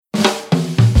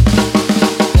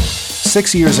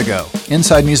6 years ago,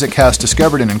 Inside Music Cast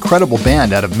discovered an incredible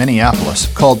band out of Minneapolis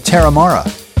called Terramara.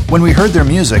 When we heard their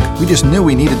music, we just knew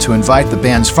we needed to invite the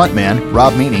band's frontman,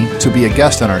 Rob Meany, to be a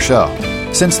guest on our show.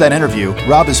 Since that interview,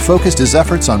 Rob has focused his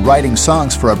efforts on writing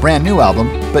songs for a brand new album,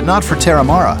 but not for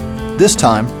Terramara. This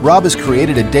time, Rob has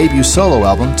created a debut solo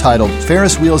album titled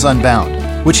Ferris Wheels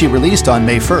Unbound, which he released on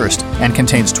May 1st and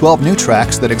contains 12 new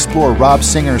tracks that explore Rob's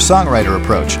singer-songwriter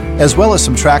approach, as well as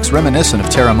some tracks reminiscent of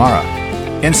Terramara.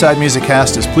 Inside Music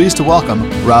Cast is pleased to welcome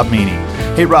Rob Meany.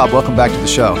 Hey Rob, welcome back to the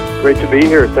show. Great to be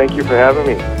here. Thank you for having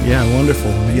me. Yeah, wonderful.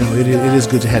 It is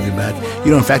good to have you back.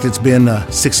 In fact, it's been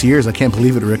 6 years. I can't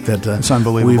believe it, Rick. That it's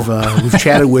unbelievable. We've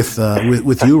chatted with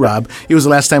you, Rob. It was the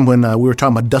last time when we were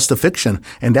talking about Dust of Fiction,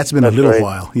 and that's been a little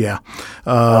while. Yeah.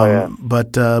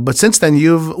 But since then,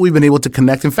 we've been able to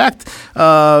connect. In fact,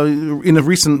 in the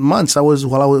recent months,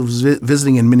 while I was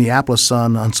visiting in Minneapolis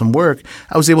on some work,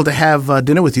 I was able to have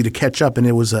dinner with you to catch up, and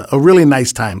it was a really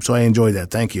nice time. So I enjoyed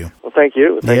that. Thank you. Well, thank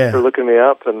you. Thanks for looking me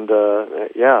up, and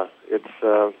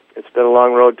it's been a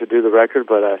long road to do the record,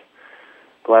 but I'm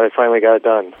glad I finally got it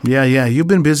done. Yeah. You've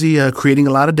been busy creating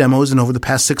a lot of demos, and over the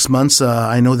past 6 months,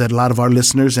 I know that a lot of our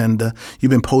listeners and you've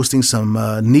been posting some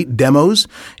neat demos,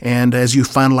 and as you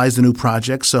finalize the new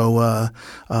project. So,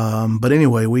 but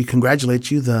anyway, we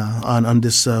congratulate you on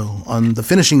the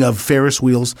finishing of Ferris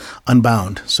Wheels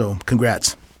Unbound. So,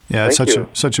 congrats. Yeah, it's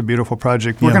such a beautiful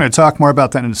project. We're going to talk more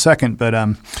about that in a second, but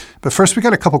first we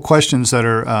got a couple questions that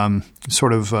are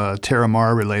sort of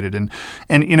Terramara related, and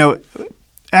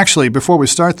actually before we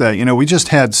start that, we just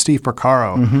had Steve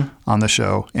Porcaro on the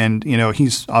show, and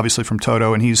he's obviously from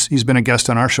Toto, and he's been a guest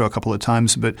on our show a couple of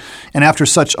times, and after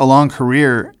such a long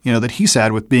career, that he's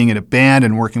had with being in a band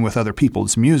and working with other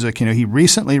people's music, he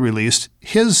recently released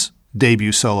his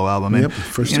debut solo album. And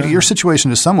your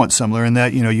situation is somewhat similar in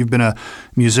that you've been a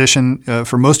musician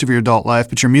for most of your adult life,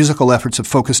 but your musical efforts have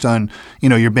focused on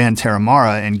your band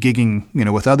Terramara and gigging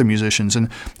with other musicians. And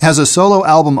has a solo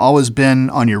album always been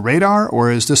on your radar,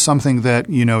 or is this something that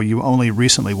you only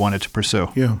recently wanted to pursue?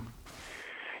 Yeah.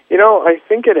 I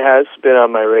think it has been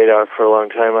on my radar for a long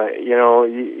time.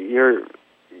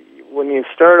 When you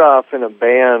start off in a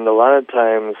band, a lot of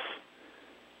times,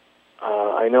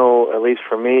 I know, at least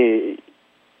for me,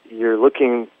 you're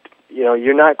looking,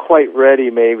 you're not quite ready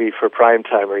maybe for prime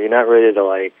time, or you're not ready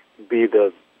to be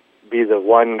the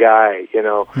one guy,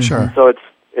 Sure. So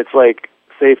it's like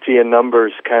safety in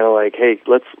numbers, kind of like, hey,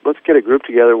 let's get a group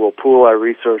together. We'll pool our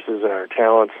resources and our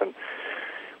talents, and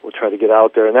we'll try to get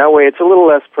out there. And that way, it's a little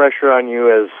less pressure on you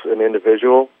as an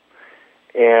individual.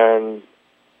 And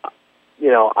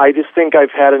I just think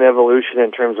I've had an evolution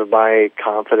in terms of my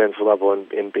confidence level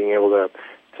in being able to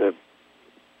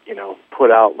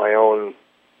put out my own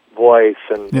voice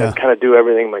and kind of do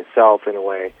everything myself in a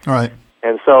way. All right.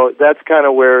 And so that's kind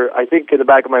of where I think in the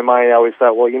back of my mind I always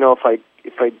thought, well,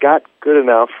 if I got good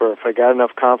enough, or if I got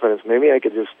enough confidence, maybe I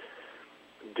could just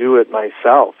do it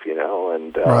myself,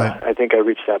 and right. I think I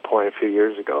reached that point a few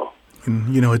years ago.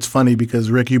 And, it's funny because,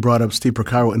 Rick, you brought up Steve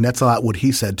Porcaro, and that's a lot what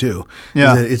he said, too.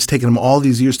 Yeah. It's taken him all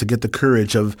these years to get the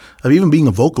courage of even being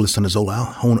a vocalist on his own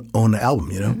album,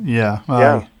 Yeah.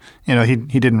 Well, he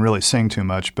didn't really sing too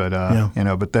much, but,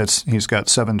 but he's got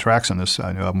 7 tracks on this new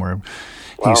album where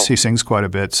he sings quite a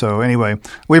bit. So anyway,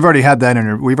 we've already had that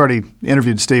we've already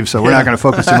interviewed Steve, so we're not going to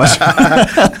focus too much.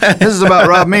 This is about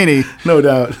Rob Meany. No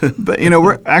doubt. But,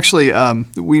 we're actually,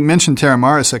 we mentioned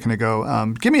Terramara a second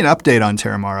ago. Give me an update on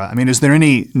Terramara. I mean, is there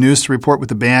any news to report with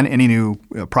the band? Any new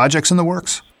projects in the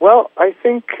works? Well, I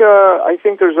think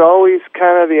there's always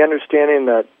kind of the understanding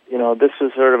that, this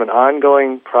is sort of an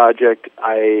ongoing project.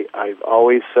 I've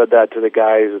always said that to the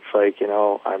guys. It's like,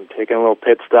 I'm taking a little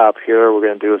pit stop here. We're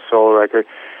going to do a solo record.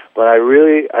 But I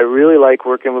really like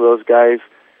working with those guys.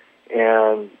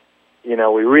 And,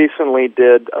 we recently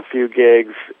did a few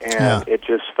gigs, and it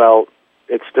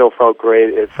still felt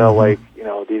great. It felt like,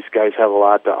 these guys have a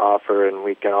lot to offer, and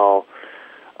we can all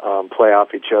play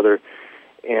off each other.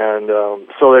 And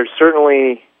so there's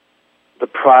certainly the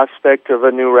prospect of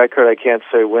a new record. I can't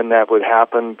say when that would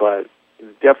happen, but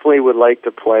definitely would like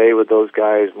to play with those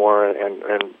guys more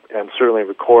and certainly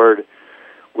record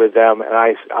with them. And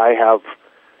I have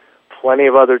plenty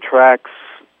of other tracks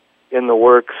in the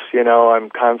works.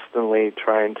 I'm constantly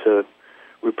trying to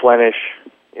replenish,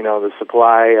 the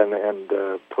supply and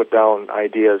put down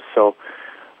ideas. So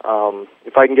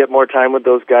if I can get more time with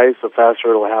those guys, the faster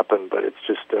it'll happen. But it's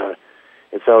just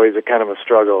it's always a kind of a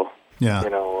struggle. Yeah.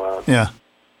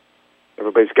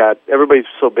 Everybody's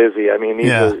so busy. I mean,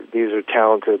 these are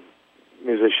talented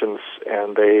musicians,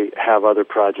 and they have other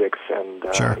projects, and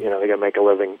sure. They got to make a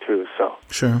living too. So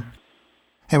sure.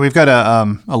 Hey, we've got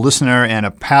a listener and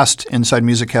a past Inside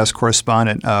Music Cast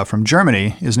correspondent from Germany.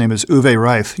 His name is Uwe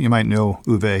Reith. You might know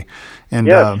Uwe. And,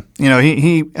 yes.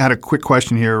 He had a quick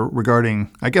question here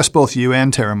regarding, I guess, both you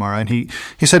and Terramara. And he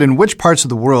said, in which parts of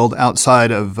the world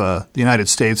outside of the United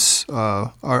States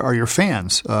are your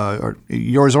fans,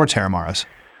 yours or Terramara's?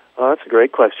 Oh, that's a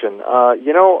great question. I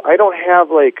don't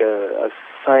have like a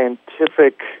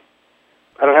scientific,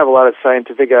 I don't have a lot of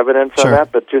scientific evidence on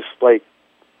that, but just like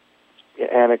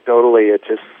anecdotally, it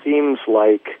just seems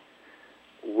like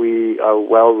we are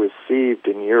well received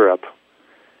in Europe,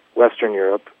 Western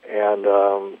Europe, and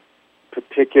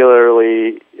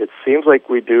particularly it seems like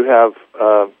we do have,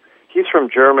 he's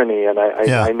from Germany, and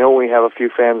I know we have a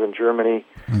few fans in Germany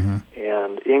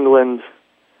and England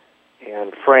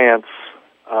and France.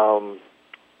 I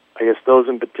guess those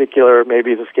in particular,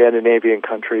 maybe the Scandinavian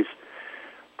countries.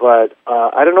 But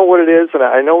I don't know what it is, and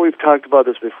I know we've talked about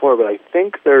this before, but I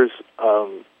think there's a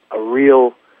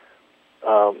real,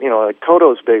 like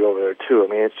Toto's big over there too. I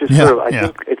mean, it's just sort of, I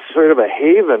think it's sort of a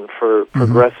haven for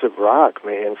progressive rock,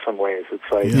 man, in some ways. It's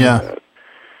like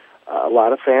a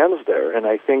lot of fans there, and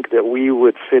I think that we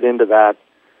would fit into that.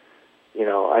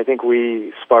 I think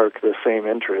we spark the same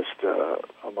interest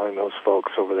among those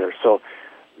folks over there. So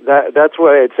that's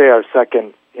what I'd say our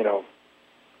second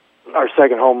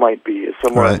home might be, is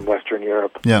somewhere in Western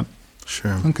Europe. Yeah.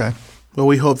 Sure. Okay. Well,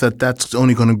 we hope that that's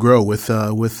only going to grow with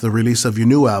the release of your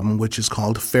new album, which is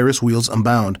called Ferris Wheels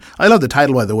Unbound. I love the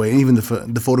title, by the way, and even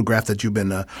the photograph that you've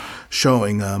been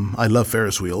showing. I love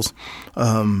Ferris wheels.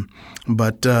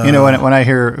 But when I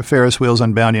hear Ferris Wheels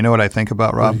Unbound, you know what I think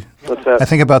about, Rob? What's that? I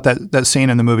think about that scene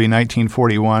in the movie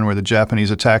 1941 where the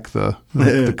Japanese attack the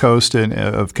coast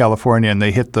of California, and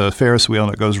they hit the Ferris wheel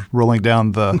and it goes rolling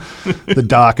down the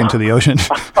dock into the ocean.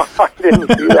 I didn't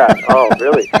see that. Oh,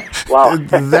 really? Wow.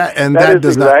 That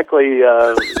is exactly,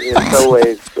 in some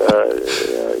ways,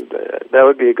 that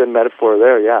would be a good metaphor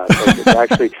there, yeah. It's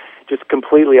actually just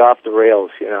completely off the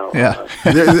rails, Yeah.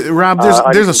 Rob,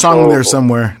 there's a song in there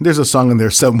somewhere. There's a song in there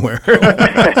somewhere.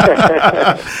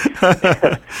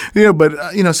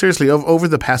 But seriously, over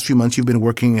the past few months, you've been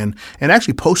working and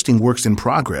actually posting works in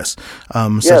progress,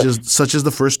 such as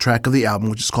the first track of the album,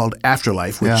 which is called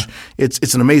Afterlife, which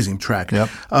it's an amazing track. Yep.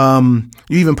 You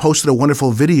even posted a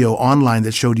wonderful video online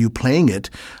that showed you playing it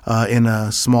in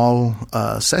a small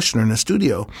session or in a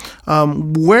studio.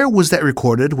 Where was that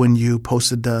recorded when you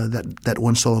posted that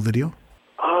one solo video?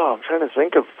 Oh, I'm trying to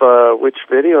think of which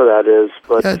video that is,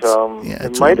 but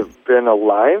it might have been a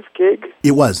live gig.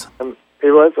 It was.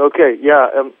 It was? Okay,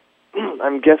 yeah.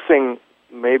 I'm guessing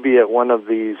maybe at one of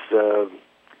these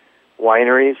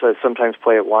wineries. I sometimes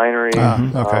play at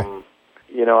wineries. Okay.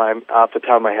 I'm off the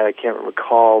top of my head, I can't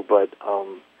recall, but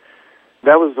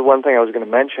that was the one thing I was going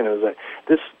to mention, is that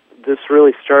this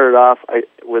really started off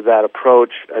with that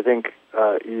approach. I think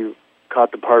you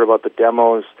caught the part about the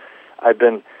demos. I've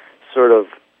been sort of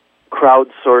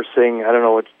crowdsourcing, I don't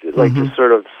know, just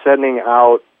sort of sending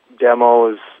out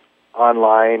demos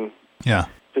online. Yeah.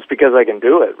 Just because I can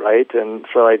do it, right? And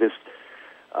so I just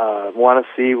want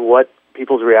to see what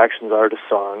people's reactions are to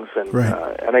songs, and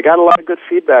I got a lot of good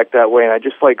feedback that way. And I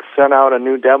just sent out a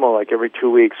new demo every 2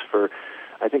 weeks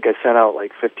I think I sent out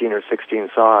 15 or 16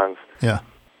 songs. Yeah.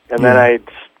 And then I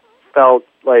felt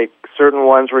like certain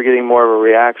ones were getting more of a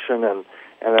reaction, and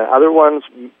then other ones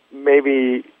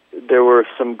maybe there was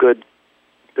some good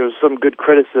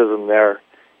criticism there,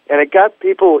 and it got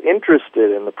people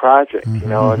interested in the project,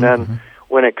 and then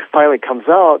when it finally comes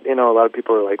out, a lot of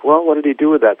people are like, well, what did he do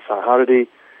with that song? How did he,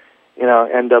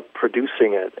 end up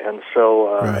producing it? And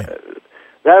so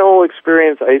that whole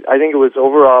experience, I think it was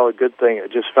overall a good thing.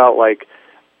 It just felt like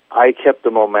I kept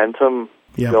the momentum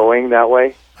going that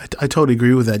way. I totally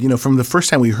agree with that. From the first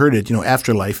time we heard it,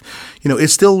 Afterlife, it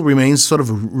still remains sort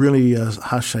of a really,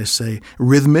 how should I say,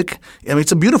 rhythmic. I mean,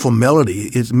 it's a beautiful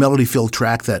melody. It's a melody-filled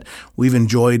track that we've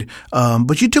enjoyed.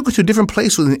 But you took it to a different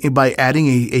place by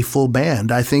adding a full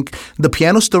band. I think the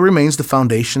piano still remains the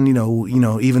foundation,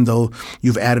 even though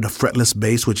you've added a fretless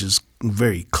bass, which is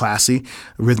very classy,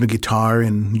 rhythmic guitar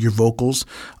and your vocals,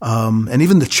 and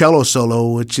even the cello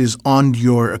solo, which is on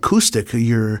your acoustic,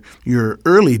 your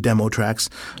early demo tracks.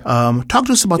 Talk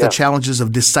to us about the challenges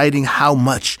of deciding how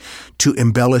much to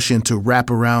embellish and to wrap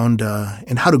around,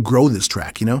 and how to grow this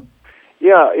track.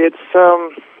 Yeah, it's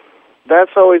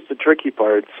that's always the tricky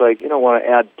part. It's like you don't want to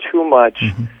add too much,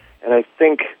 and I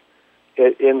think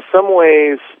in some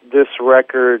ways this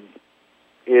record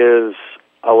is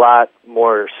a lot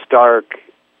more stark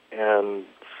and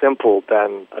simple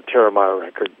than a Terramara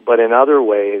record. But in other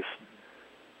ways,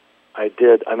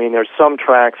 there's some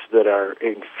tracks that are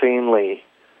insanely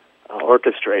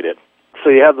orchestrated. so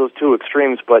you have those two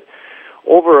extremes. But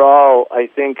overall, I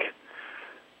think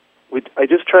I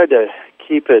just tried to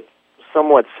keep it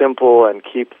somewhat simple and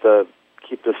keep the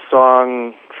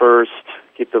song first,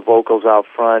 keep the vocals out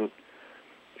front.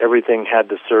 Everything had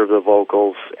to serve the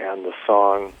vocals and the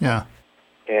song. Yeah.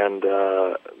 And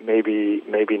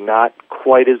maybe not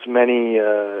quite as many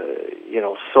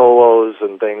solos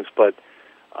and things, but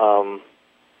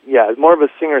more of a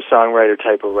singer-songwriter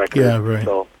type of record. Yeah, right.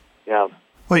 So, yeah.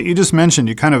 Well, you just mentioned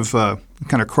you kind of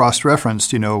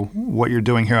cross-referenced, what you're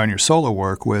doing here on your solo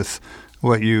work with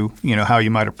what how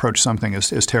you might approach something as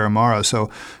Terramara. So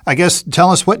I guess tell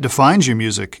us what defines your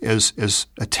music as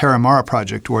a Terramara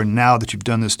project, or now that you've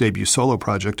done this debut solo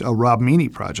project, a Rob Meany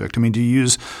project. I mean, do you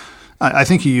use I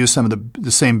think you use some of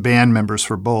the same band members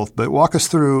for both, but walk us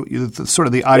through sort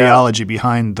of the ideology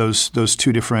behind those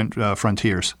two different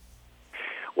frontiers.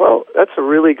 Well, that's a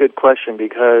really good question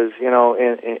because,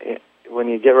 when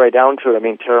you get right down to it, I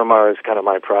mean, Terramara is kind of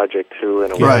my project too,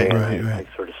 in a way. Right. I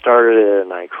sort of started it,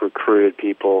 and I recruited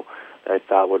people that I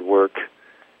thought would work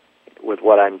with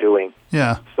what I'm doing.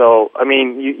 Yeah. So, I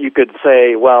mean, you could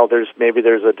say, well, there's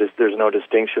no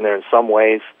distinction there in some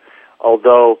ways,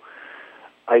 although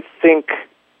I think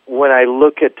when I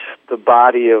look at the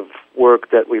body of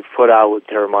work that we've put out with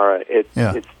Terramara,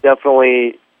 it's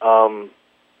definitely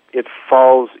it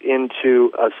falls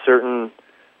into a certain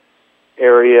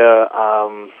area,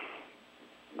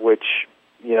 which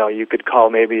you could call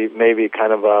maybe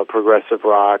kind of a progressive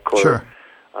rock or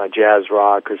jazz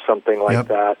rock or something like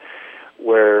that,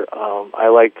 where I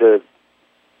like to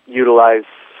utilize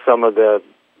some of the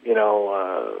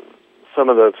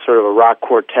sort of a rock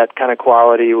quartet kind of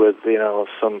quality with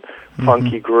some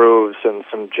funky grooves and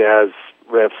some jazz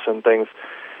riffs and things,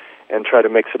 and try to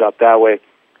mix it up that way.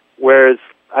 Whereas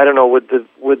I don't know, with the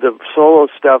solo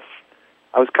stuff,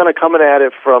 I was kind of coming at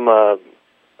it from a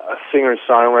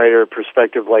singer-songwriter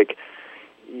perspective, like,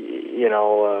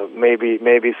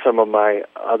 maybe some of my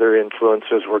other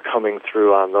influences were coming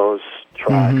through on those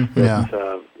tracks.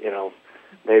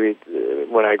 Maybe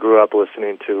when I grew up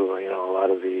listening to, a lot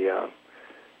of the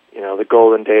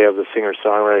golden day of the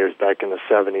singer-songwriters back in the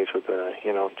 70s with,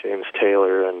 James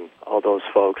Taylor and all those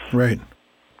folks. Right.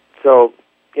 So,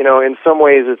 in some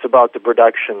ways it's about the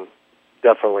production,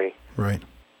 definitely. Right.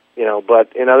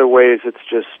 But in other ways it's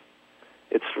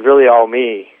really all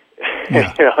me.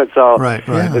 Yeah. It's all right.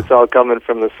 It's all coming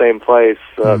from the same place,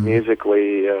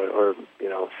 musically or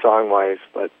song-wise.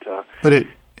 But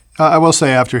I will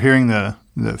say, after hearing the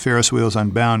Ferris Wheels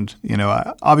Unbound,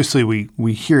 obviously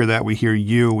we hear that, we hear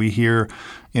you, we hear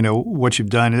what you've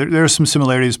done. There are some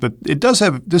similarities, but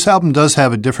this album does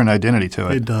have a different identity to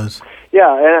it. It does.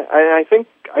 Yeah, and I think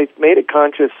I made a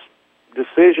conscious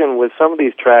decision with some of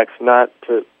these tracks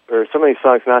some of these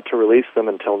songs not to release them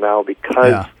until now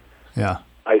because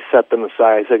I set them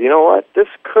aside. I said, you know what, this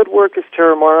could work as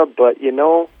Terramara, but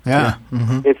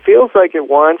it feels like it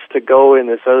wants to go in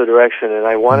this other direction, and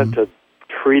I wanted to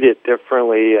treat it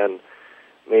differently and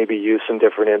maybe use some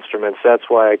different instruments. That's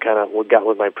why I kind of got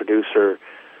with my producer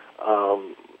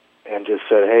and just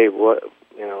said, hey,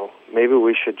 maybe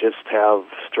we should just have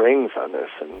strings on this.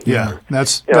 And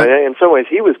in some ways,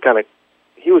 he was kind of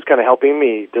helping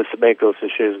me just to make those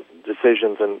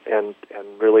decisions and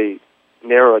really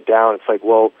narrow it down. It's like,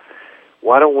 well,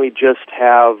 why don't we just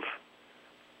have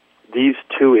these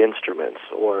two instruments,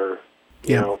 or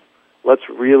let's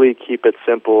really keep it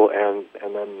simple, and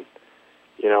then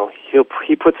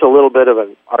he puts a little bit of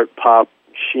an art pop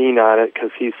sheen on it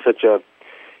because he's such a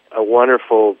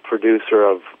wonderful producer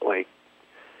of, like,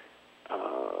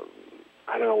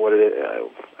 I don't know what it is.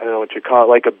 I don't know what you call it,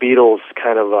 like a Beatles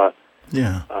kind of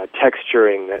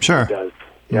texturing that he does.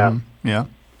 Yeah. Yeah.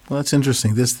 Well, that's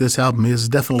interesting. This album is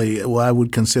definitely what I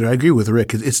would consider. I agree with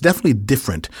Rick. It's definitely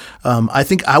different. I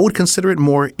think I would consider it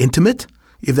more intimate,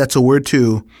 if that's a word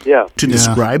to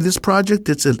describe this project.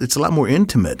 It's a lot more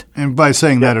intimate. And by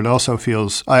saying that, it also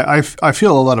feels I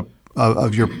feel a lot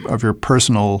of your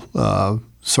personal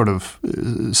sort of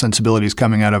sensibilities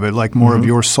coming out of it, like more of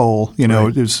your soul.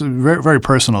 It's very, very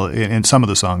personal in some of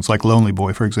the songs, like Lonely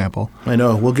Boy, for example. I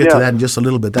know. We'll get to that in just a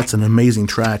little bit. That's an amazing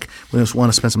track. We just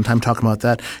want to spend some time talking about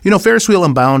that. Ferris Wheel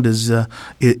Unbound is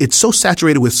it's so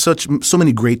saturated with so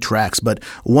many great tracks, but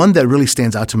one that really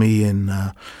stands out to me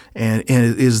and it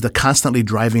is the Constantly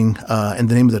Driving, and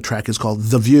the name of the track is called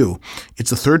The View.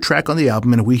 It's the third track on the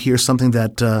album, and we hear something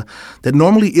that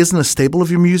normally isn't a staple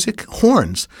of your music,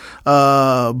 horns.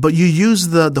 But you use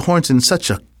the horns in such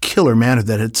a killer manner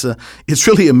that it's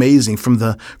really amazing from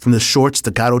the short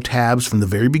staccato tabs from the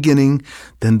very beginning,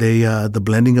 then the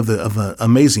blending of an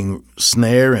amazing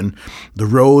snare, and the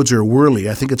Rhodes or Whirly.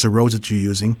 I think it's a Rhodes that you're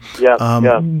using.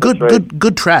 Yeah,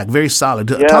 Good track, very solid.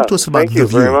 Yeah, talk to us about thank you The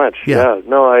View. very much. Yeah.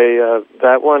 No,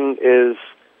 that one is.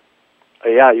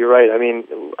 Yeah, you're right. I mean,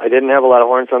 I didn't have a lot of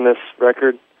horns on this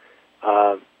record.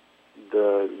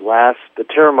 The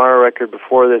Terramara record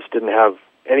before this didn't have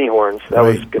any horns. That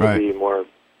was going to be more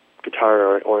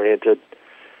guitar-oriented.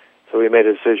 So we made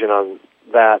a decision on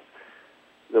that.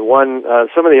 The one,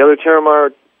 some of the other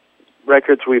Terramara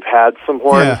records, we've had some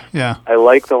horns. Yeah. I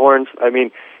like the horns. I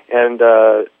mean, and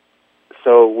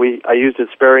so I used it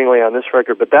sparingly on this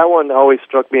record, but that one always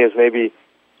struck me as maybe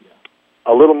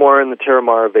a little more in the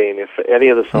Terramara vein. If any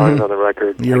of the songs on the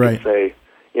record, I could say,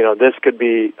 this could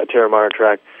be a Terramara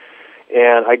track.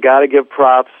 And I got to give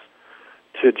props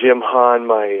to Jim Hahn,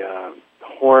 my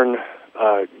horn.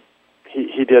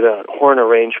 He did a horn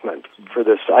arrangement for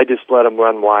this. I just let him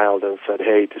run wild and said,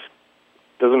 "Hey, just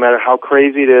doesn't matter how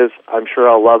crazy it is. I'm sure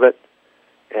I'll love it."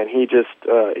 And he just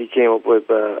he came up with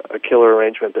a killer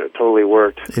arrangement that totally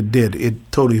worked. It did.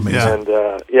 It totally made sense.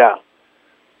 And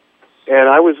and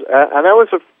I was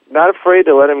not afraid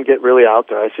to let him get really out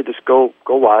there. I said, just go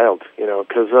wild,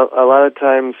 because a lot of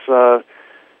times,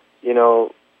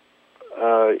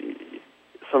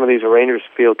 some of these arrangers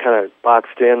feel kind of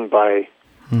boxed in by,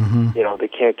 they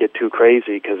can't get too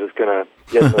crazy because it's going to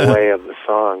get in the way of the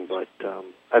song. But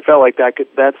I felt like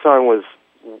that song was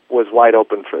wide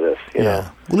open for this. You know?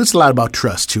 Well, it's a lot about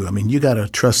trust too. I mean, you got to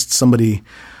trust somebody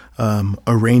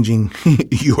arranging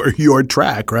your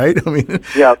track, right? I mean,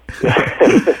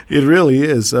 it really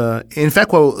is. In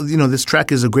fact, this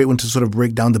track is a great one to sort of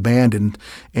break down the band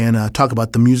and talk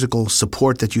about the musical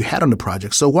support that you had on the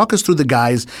project. So walk us through the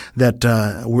guys that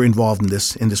were involved in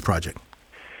this project.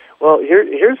 Well,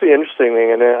 here's the interesting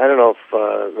thing, and I don't know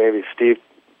if maybe Steve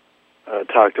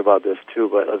talked about this too,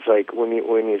 but it's like when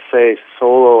you say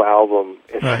solo album,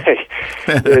 it's like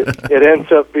it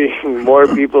ends up being more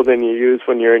people than you use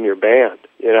when you're in your band.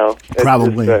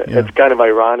 Probably. It's kind of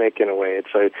ironic in a way.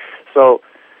 It's like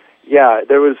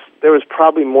there was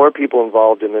probably more people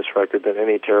involved in this record than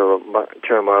any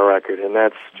Terramara record, and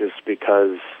that's just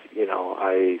because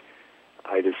I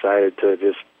decided to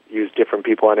just use different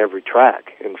people on every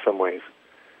track in some ways.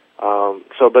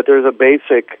 But there's a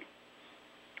basic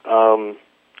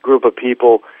group of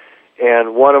people,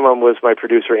 and one of them was my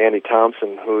producer Andy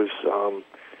Thompson, who's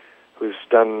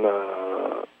done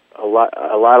a lot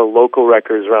of local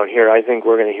records around here. I think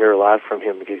we're going to hear a lot from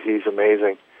him because he's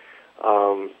amazing.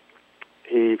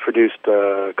 He produced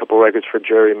a couple records for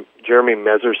Jeremy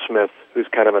Messersmith, who's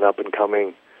kind of an up and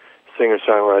coming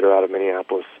singer-songwriter out of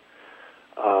Minneapolis.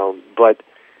 But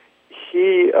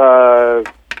he, I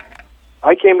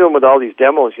came to him with all these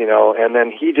demos, and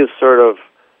then he just sort of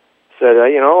said,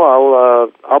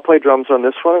 I'll play drums on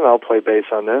this one, and I'll play bass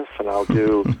on this, and I'll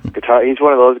do guitar. He's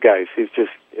one of those guys. It's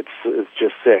just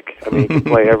sick. I mean, he can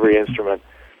play every instrument,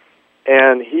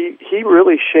 and he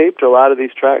really shaped a lot of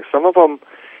these tracks. Some of them,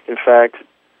 in fact,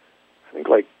 I think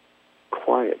like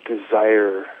Quiet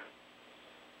Desire.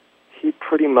 He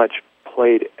pretty much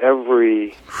played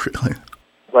every,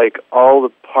 like all the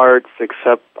parts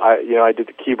except I did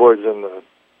the keyboards and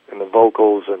the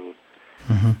vocals and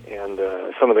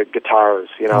some of the guitars,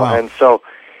 Wow. And so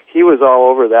he was all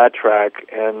over that track,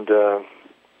 and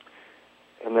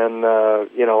then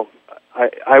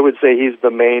I would say he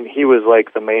was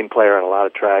like the main player on a lot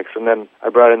of tracks, and then I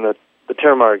brought in the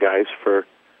Terramara guys for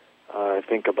I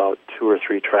think about 2 or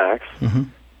 3 tracks,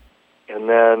 and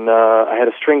then I had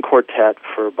a string quartet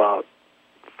for about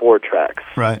 4 tracks.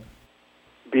 Right.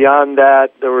 Beyond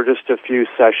that, there were just a few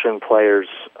session players,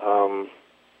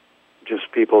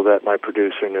 just people that my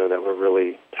producer knew that were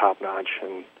really top-notch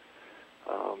and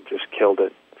just killed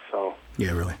it. So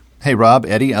yeah, really. Hey, Rob,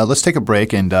 Eddie, let's take a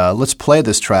break and let's play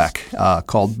this track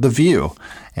called The View.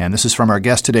 And this is from our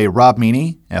guest today, Rob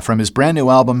Meany, from his brand new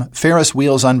album, Ferris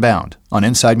Wheels Unbound, on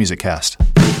Inside Music Cast.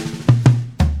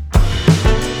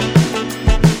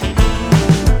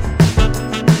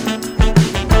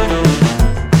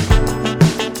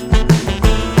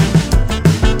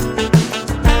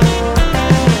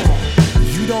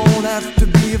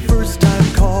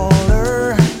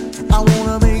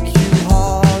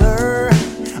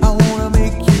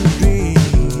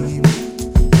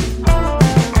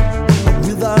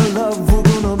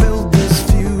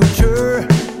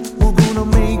 We're gonna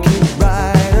make it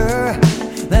brighter.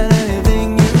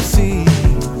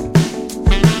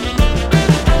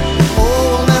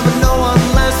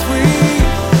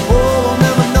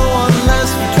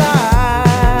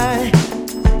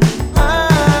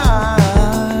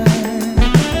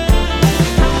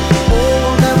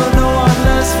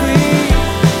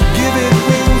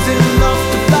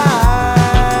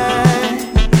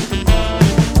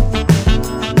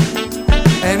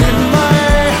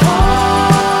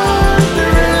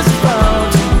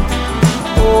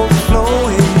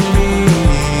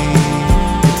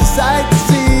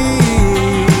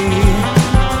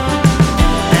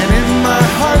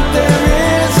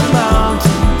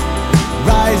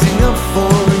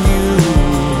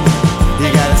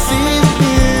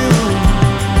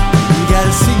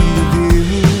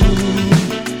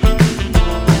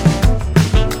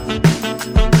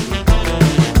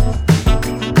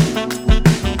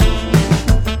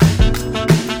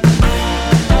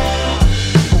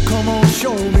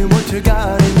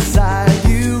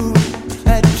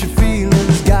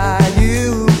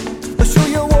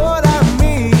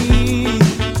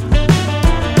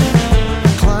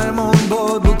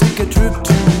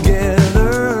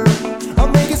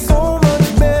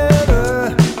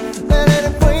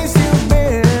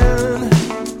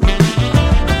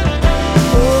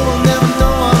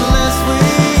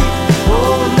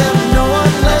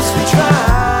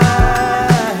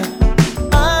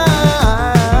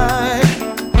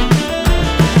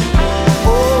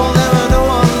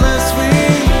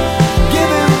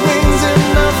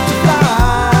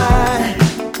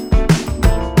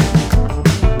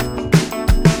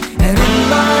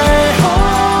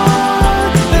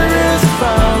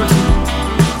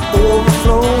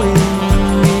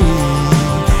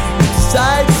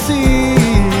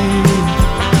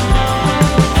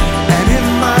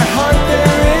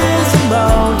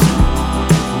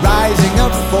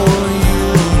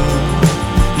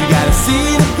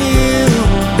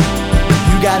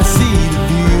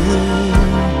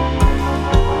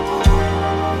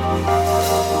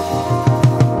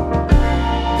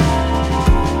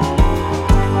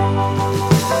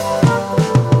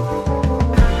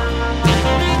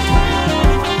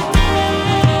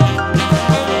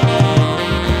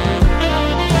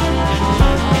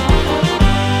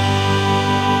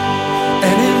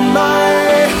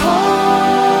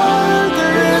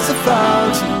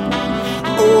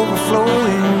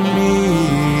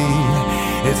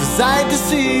 sight to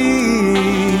see.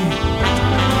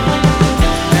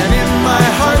 And in my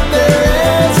heart there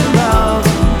is a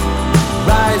mountain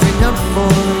rising up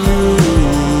for you.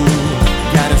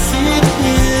 Gotta see the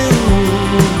view.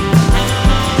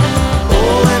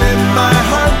 Oh, and in my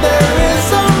heart there is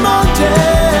a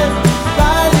mountain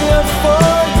rising up for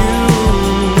you.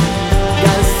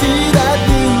 Gotta see that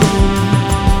view.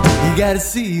 You gotta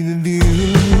see the view.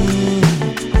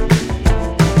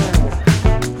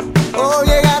 Oh,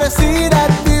 you gotta see that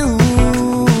view.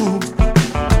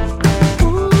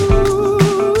 Ooh,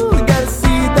 you gotta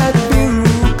see that view.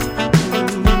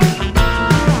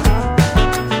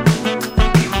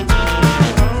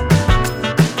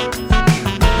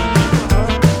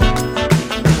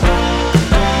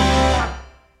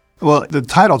 Well, the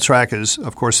title track is,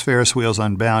 of course, Ferris Wheels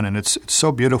Unbound, and it's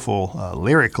so beautiful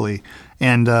lyrically.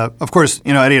 And, of course,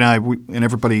 Eddie and I and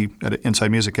everybody at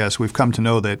Inside Music Cast, we've come to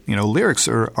know that, lyrics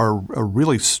are a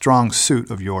really strong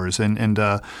suit of yours. And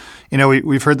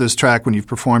we've heard this track when you've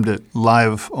performed it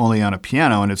live only on a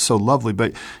piano, and it's so lovely.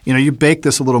 But, you bake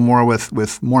this a little more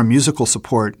with more musical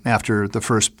support after the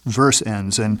first verse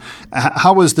ends. And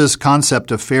how was this concept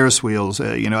of Ferris wheels,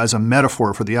 as a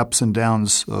metaphor for the ups and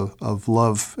downs of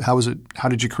love? How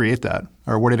did you create that?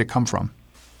 Or where did it come from?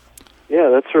 Yeah,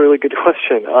 that's a really good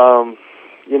question.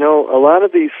 A lot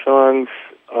of these songs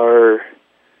are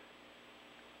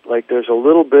like there's a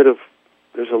little bit of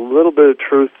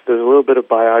truth, there's a little bit of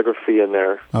biography in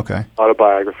there. Okay.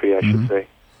 Autobiography, I should say.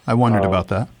 I wondered about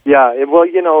that. Yeah,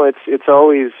 it's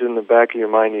always in the back of your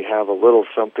mind. You have a little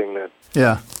something that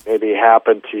maybe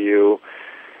happened to you,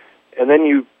 and then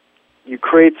you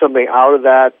create something out of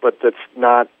that, but that's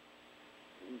not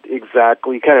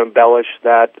exactly. You kind of embellish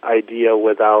that idea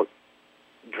without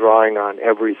drawing on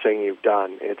everything you've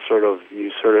done. It's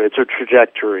it's a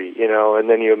trajectory, and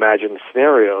then you imagine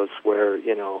scenarios where,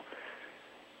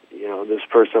 this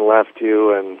person left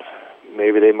you and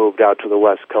maybe they moved out to the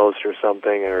West Coast or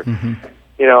something, or,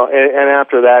 and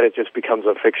after that it just becomes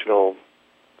a fictional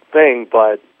thing,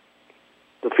 but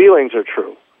the feelings are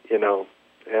true,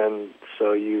 and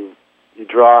so you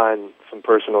draw on some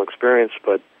personal experience,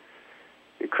 but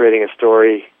you're creating a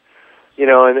story.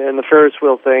 And the Ferris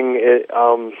wheel thing,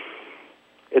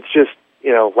 it's just,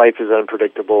 life is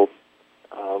unpredictable,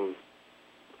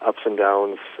 ups and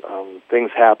downs,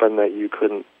 things happen that you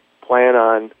couldn't plan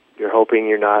on. You're hoping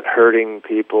you're not hurting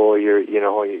people.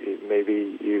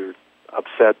 Maybe you're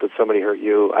upset that somebody hurt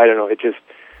you. I don't know.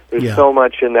 There's so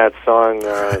much in that song.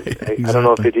 Exactly. I don't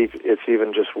know if it's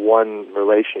even just one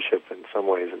relationship in some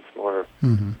ways. It's more...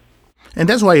 Mm-hmm. And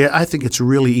that's why I think it's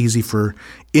really easy for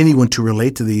anyone to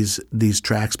relate to these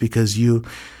tracks, because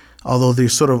although they're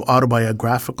sort of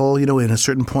autobiographical, in a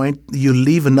certain point, you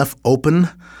leave enough open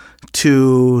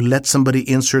to let somebody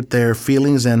insert their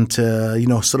feelings and to,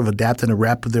 sort of adapt and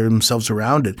wrap themselves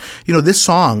around it. This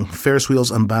song, Ferris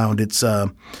Wheels Unbound, it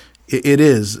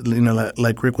is,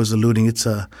 like Rick was alluding, it's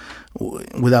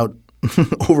without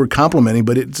over complimenting,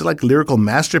 but it's like a lyrical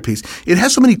masterpiece. It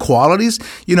has so many qualities.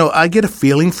 I get a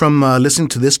feeling from listening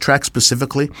to this track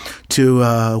specifically to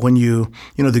when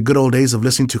the good old days of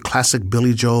listening to classic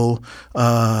Billy Joel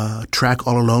track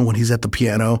All Alone when he's at the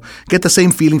piano. Get the same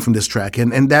feeling from this track,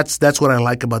 and that's what I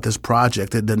like about this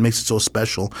project that makes it so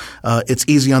special. It's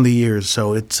easy on the ears,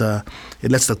 so it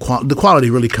lets the quality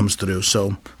really comes through.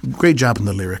 So great job in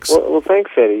the lyrics. Well,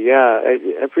 thanks, Eddie. Yeah, I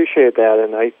appreciate that,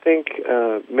 and I think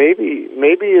maybe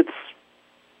it's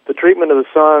the treatment of the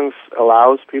songs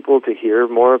allows people to hear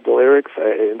more of the lyrics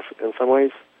in some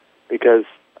ways, because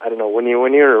I don't know, when you're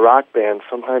in a rock band,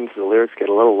 sometimes the lyrics get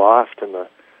a little lost in the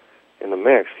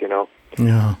mix,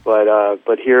 Yeah.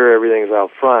 But here everything's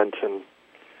out front, and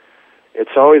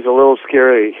it's always a little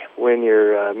scary when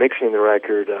you're mixing the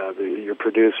record. Your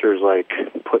producer's like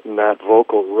putting that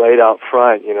vocal right out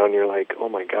front, and you're like, oh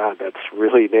my God, that's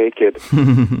really naked.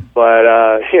 But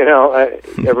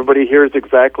everybody hears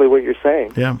exactly what you're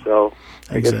saying. Yeah. So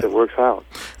I guess it works out.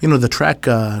 The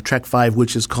track 5,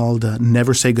 which is called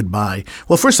 "Never Say Goodbye."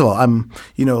 Well, first of all,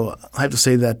 I have to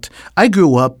say that I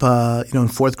grew up, in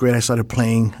 4th grade. I started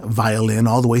playing violin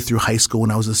all the way through high school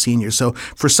when I was a senior. So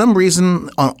for some reason,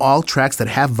 on all tracks that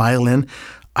have violin,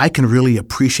 I can really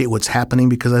appreciate what's happening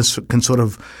because I can sort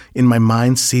of, in my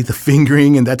mind, see the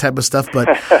fingering and that type of stuff. But,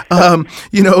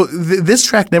 this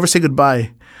track, Never Say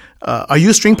Goodbye, are you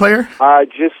a string player?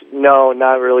 No,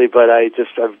 not really, but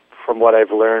from what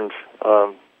I've learned,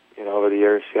 over the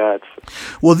years. Yeah,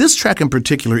 well, this track in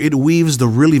particular, it weaves the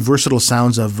really versatile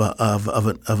sounds of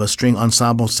a string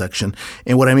ensemble section.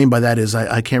 And what I mean by that is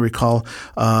I can't recall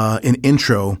an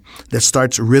intro that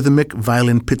starts rhythmic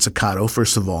violin pizzicato,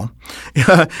 first of all.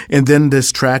 And then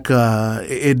this track,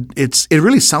 it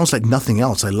really sounds like nothing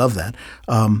else. I love that.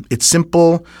 It's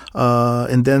simple.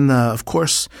 And then, of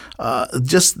course,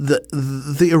 just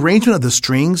the arrangement of the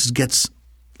strings gets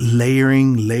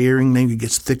layering, then it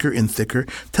gets thicker and thicker.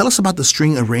 Tell us about the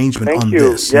string arrangement on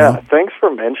this. Yeah, thanks for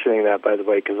mentioning that, by the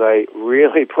way, because I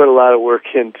really put a lot of work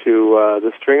into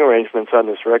the string arrangements on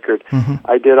this record. Mm-hmm.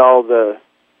 I did all the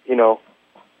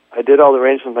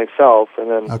arrangements myself, and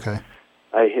then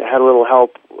I had a little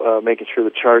help making sure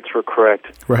the charts were correct.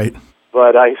 Right.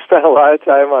 But I spent a lot of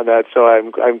time on that, so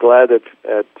I'm glad that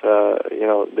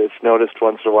it's noticed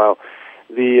once in a while.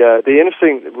 The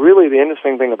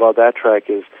interesting thing about that track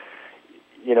is,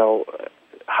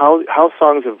 how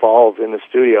songs evolve in the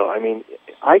studio. I mean,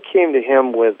 I came to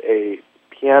him with a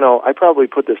piano. I probably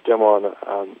put this demo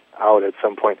out at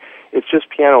some point. It's just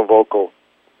piano vocal.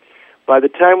 By the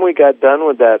time we got done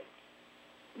with that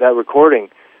recording,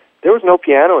 there was no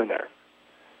piano in there.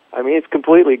 I mean, it's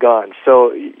completely gone.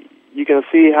 So you can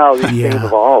see how these things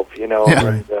evolve. And,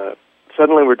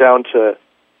 suddenly we're down to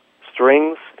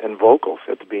strings and vocals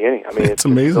at the beginning. I mean, it's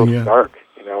amazing, so stark,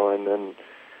 and then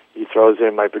he throws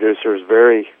in, my producer is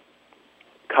very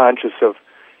conscious of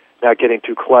not getting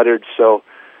too cluttered, so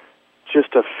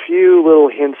just a few little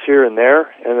hints here and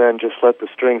there, and then just let the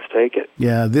strings take it.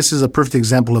 Yeah, this is a perfect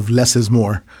example of less is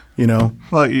more,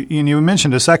 Well, you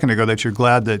mentioned a second ago that you're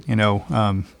glad that,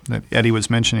 that Eddie was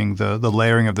mentioning the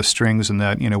layering of the strings and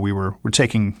that, we're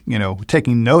taking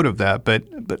note of that. But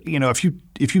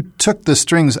if you took the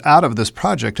strings out of this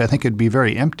project, I think it'd be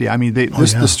very empty. I mean,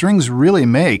 the strings really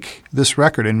make this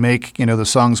record and make, the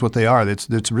songs what they are.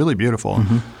 It's really beautiful.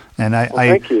 Mm-hmm. And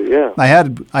thank you. Yeah, I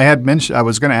had mentioned, I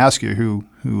was going to ask you who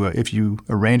if you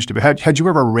arranged it. But had you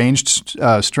ever arranged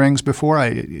strings before?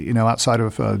 Outside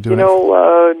of doing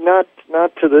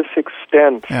not to this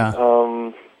extent. Yeah.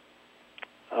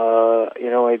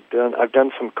 I've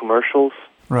done some commercials,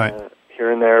 right,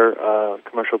 here and there,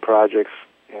 commercial projects,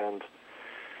 and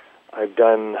I've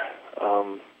done,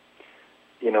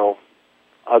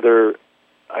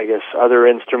 other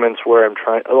instruments where I'm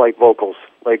trying, like vocals.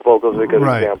 Like vocals is a good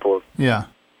example of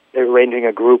arranging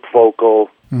a group vocal,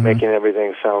 making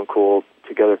everything sound cool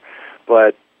together.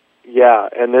 But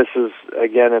and this is,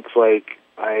 again, it's like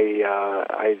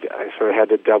I sort of had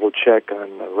to double check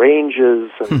on the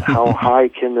ranges and how high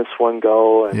can this one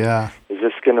go, and is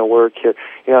this going to work here?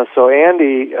 So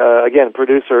Andy, again,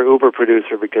 uber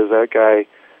producer, because that guy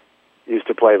used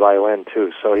to play violin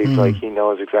too, so he's like, he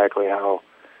knows exactly how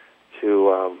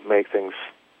to make things,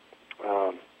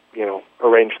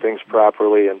 arrange things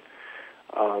properly, and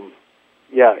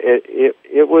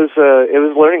it was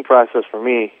a learning process for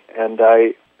me, and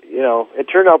it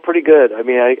turned out pretty good. I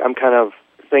mean, I'm kind of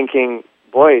thinking,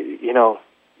 boy,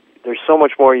 there's so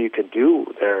much more you could do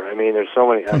there. I mean, there's so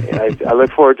many. I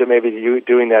look forward to maybe you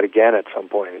doing that again at some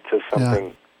point. It's just something.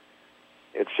 Yeah.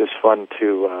 It's just fun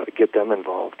to get them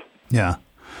involved. Yeah.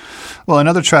 Well,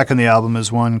 another track on the album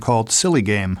is one called "Silly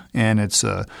Game," and it's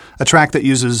a track that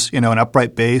uses an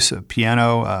upright bass, a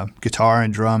piano, guitar,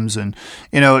 and drums, and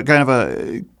kind of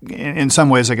in some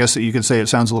ways, I guess that you could say it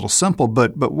sounds a little simple,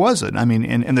 but was it? I mean,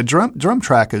 and the drum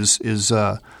track is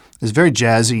very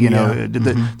jazzy.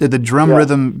 Did the drum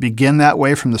rhythm begin that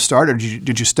way from the start, or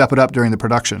did you step it up during the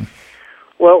production?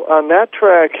 Well, on that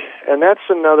track, and that's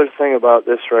another thing about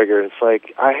this record. It's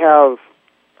like I have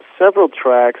several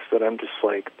tracks that I'm just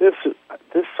like, this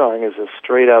song is a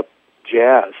straight up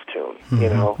jazz tune,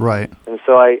 Right. And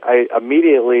so I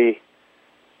immediately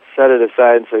set it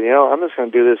aside and said, I'm just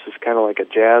going to do this as kind of like a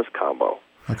jazz combo.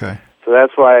 Okay. So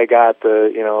that's why I got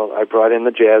I brought in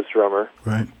the jazz drummer,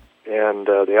 right, and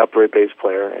the upright bass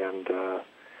player, and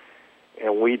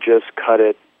we just cut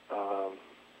it,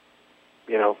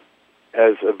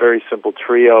 as a very simple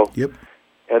trio. Yep.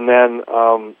 And then,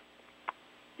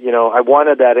 I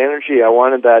wanted that energy. I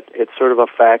wanted that. It's sort of a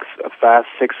fast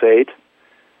 6/8,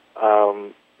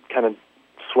 kind of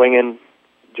swinging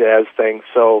jazz thing.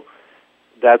 So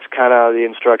that's kind of the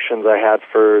instructions I had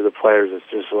for the players. It's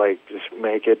just like, just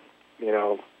make it,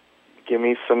 give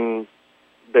me some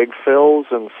big fills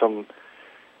and some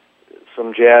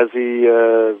jazzy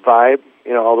vibe,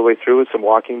 all the way through with some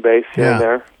walking bass here and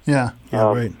there. Yeah.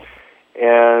 Right.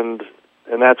 And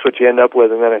that's what you end up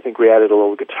with. And then I think we added a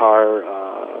little guitar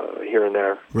here and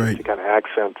there, right, to kind of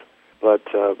accent. But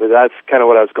that's kind of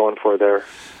what I was going for there.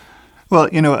 Well,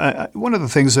 one of the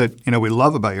things that we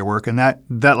love about your work, and that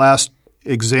last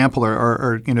example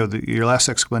or your last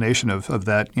explanation of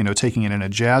that, taking it in a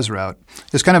jazz route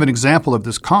is kind of an example of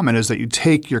this comment is that you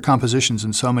take your compositions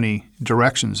in so many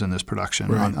directions in this production,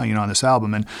 right. on this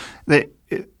album. And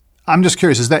I'm just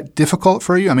curious, is that difficult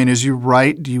for you? I mean, as you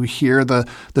write, do you hear the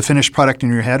finished product in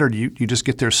your head, or do you just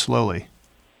get there slowly?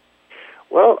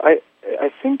 Well, I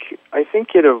think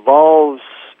it evolves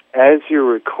as you're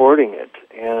recording it,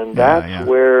 and that's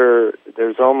where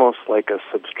there's almost like a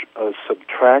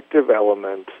subtractive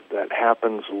element that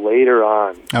happens later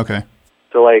on. Okay.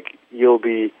 So like you'll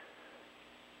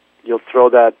throw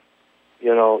that,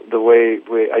 the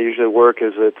way I usually work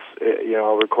is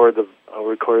I'll record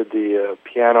the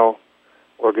piano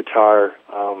or guitar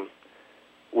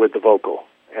with the vocal,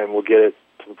 and we'll get it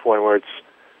to the point where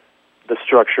the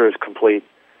structure is complete.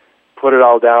 Put it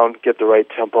all down, get the right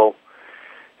tempo,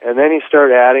 and then you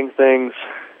start adding things,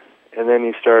 and then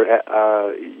you start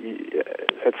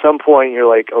at some point you're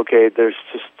like, okay, there's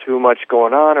just too much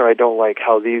going on, or I don't like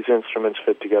how these instruments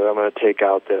fit together. I'm going to take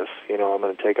out this, I'm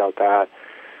going to take out that.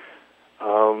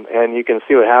 And you can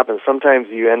see what happens. Sometimes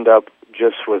you end up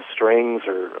just with strings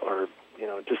or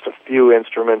just a few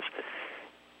instruments,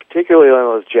 particularly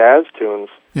on those jazz tunes.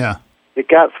 Yeah. It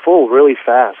got full really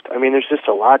fast. I mean, there's just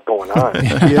a lot going on.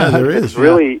 Yeah, there is.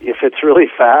 If it's really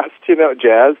fast,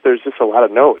 jazz, there's just a lot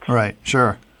of notes. Right,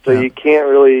 sure. So you can't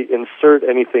really insert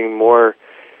anything more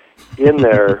in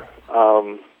there.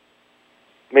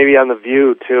 Maybe on The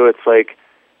View, too, it's like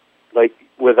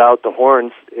without the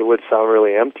horns, it would sound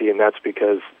really empty, and that's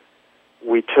because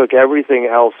we took everything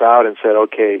else out and said,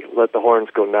 okay, let the horns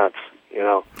go nuts,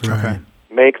 Okay.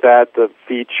 Make that the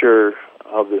feature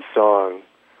of the song.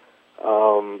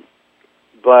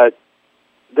 But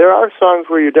there are songs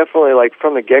where you're definitely like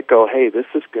from the get-go, hey, this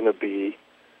is going to be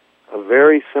a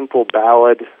very simple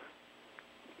ballad.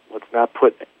 Let's not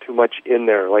put too much in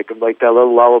there, like that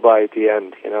little lullaby at the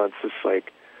end. It's just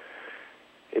like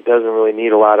it doesn't really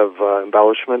need a lot of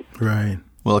embellishment. Right.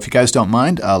 Well, if you guys don't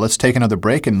mind, let's take another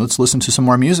break and let's listen to some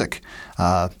more music.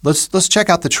 Let's check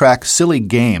out the track "Silly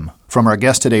Game" from our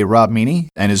guest today, Rob Meany,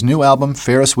 and his new album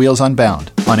 "Ferris Wheels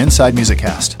Unbound" on Inside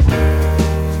Musiccast.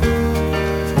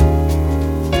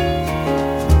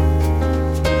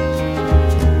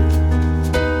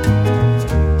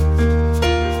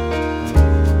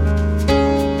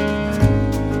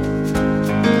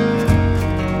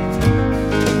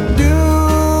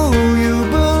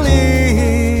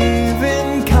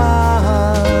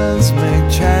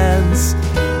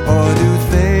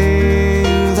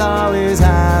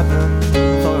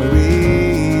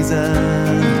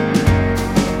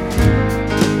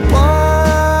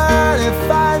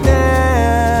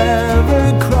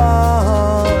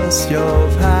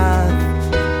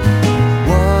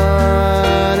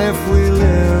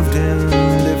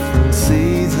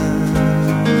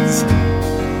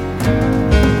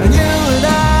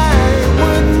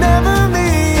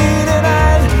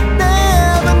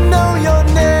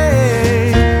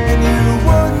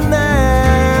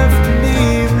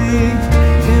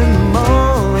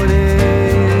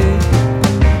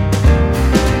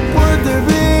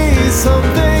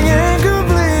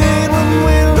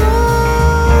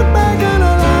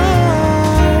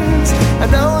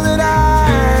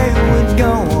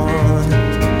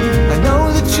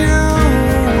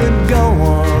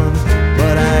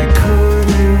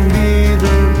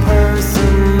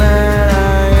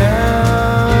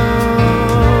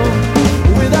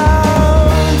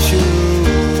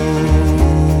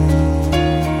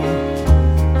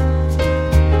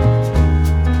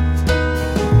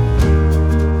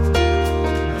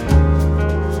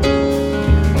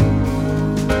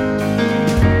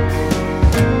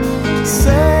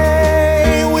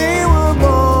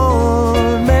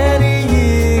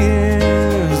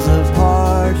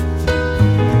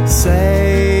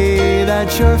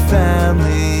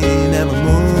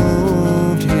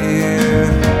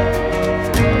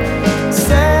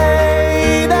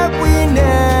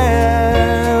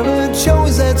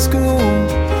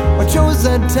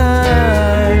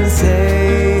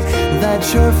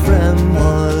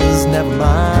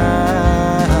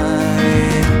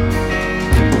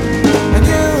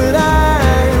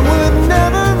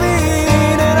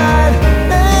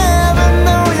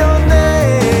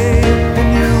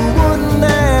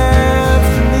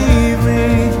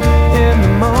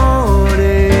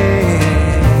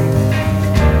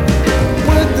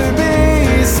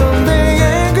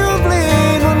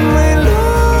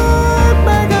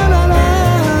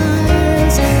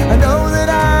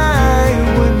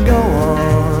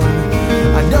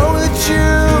 I know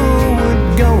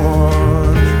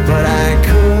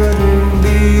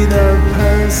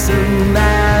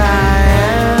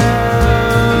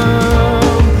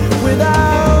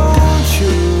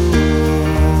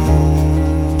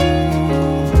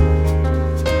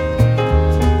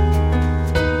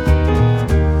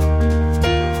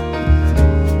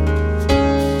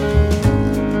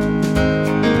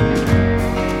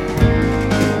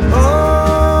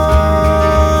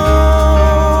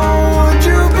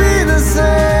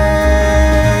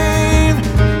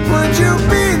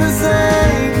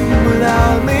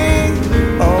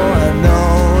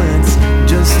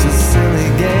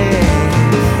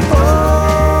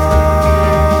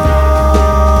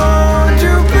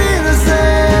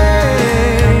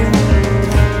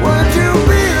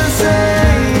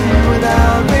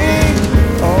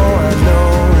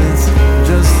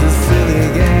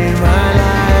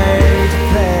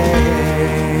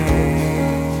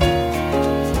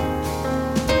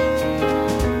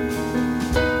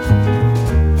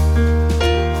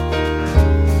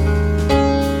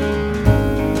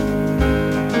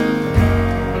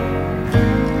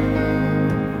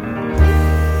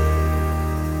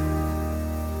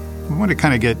to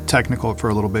kind of get technical for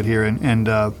a little bit here and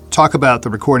talk about the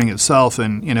recording itself,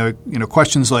 and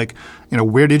questions like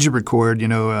where did you record?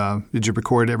 Did you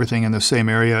record everything in the same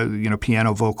area?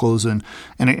 Piano, vocals, and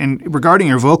regarding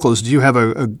your vocals, do you have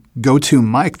a go-to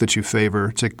mic that you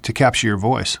favor to capture your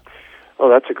voice? Oh,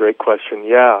 that's a great question.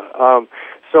 Yeah.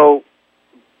 So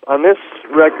on this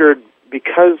record,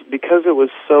 because it was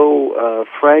so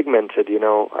fragmented,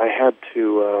 I had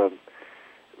to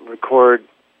record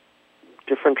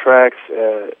different tracks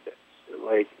at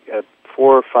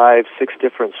 4, 5, 6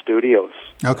 different studios.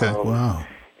 Okay. Wow.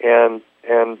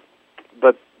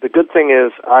 But the good thing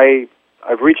is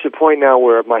I've reached a point now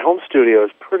where my home studio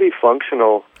is pretty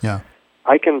functional. Yeah.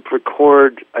 I can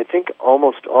record, I think,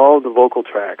 almost all the vocal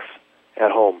tracks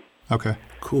at home. Okay.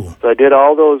 Cool. So I did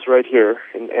all those right here,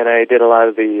 and I did a lot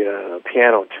of the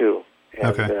piano too.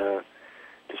 And, okay.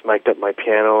 Just mic'd up my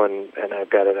piano, and I've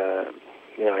got it.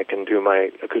 I can do my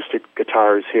acoustic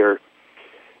guitars here,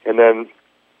 and then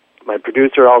my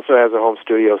producer also has a home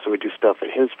studio, so we do stuff at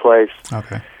his place.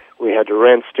 Okay. We had to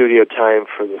rent studio time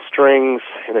for the strings,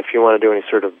 and if you want to do any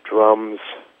sort of drums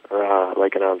or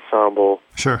like an ensemble,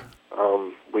 sure,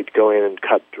 we'd go in and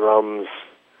cut drums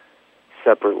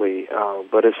separately.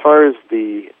 But as far as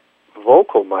the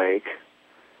vocal mic,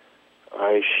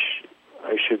 I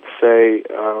should say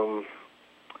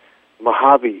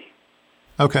Mojave.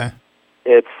 Okay.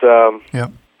 It's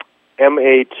yep.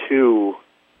 MA2.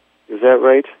 Is that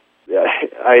right?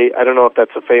 I don't know if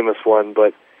that's a famous one,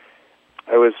 but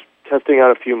I was testing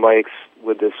out a few mics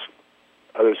with this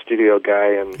other studio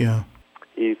guy, and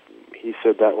he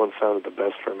said that one sounded the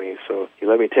best for me, so he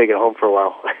let me take it home for a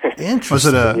while.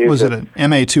 Interesting. Was it an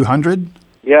MA200?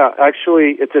 Yeah,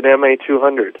 actually, it's an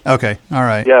MA200. Okay, all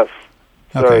right. Yes.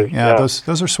 Okay, Sorry. yeah,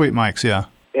 those are sweet mics, yeah.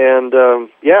 And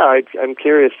I'm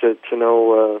curious to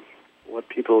know what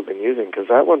people have been using, because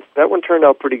that one turned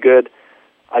out pretty good.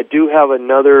 I do have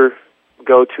another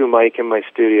go-to mic in my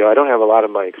studio. I don't have a lot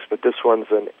of mics, but this one's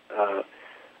an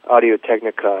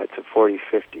Audio-Technica. It's a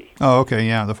 4050. Oh, okay,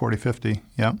 yeah, the 4050,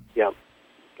 yeah. Yeah.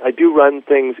 I do run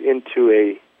things into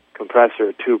a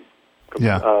compressor, tube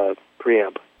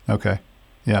preamp. Okay,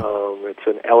 yeah. It's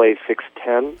an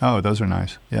LA610. Oh, those are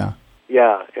nice, yeah.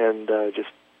 Yeah, and just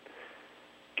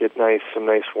get some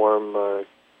nice warm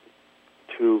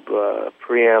tube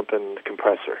preamp and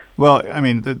compressor. Well, I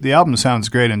mean, the album sounds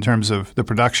great in terms of the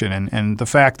production and the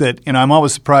fact that I'm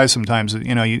always surprised sometimes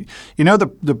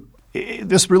that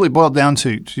this really boiled down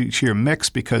to your mix,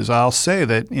 because I'll say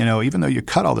that even though you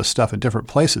cut all this stuff at different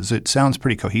places, it sounds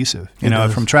pretty cohesive.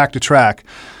 From track to track.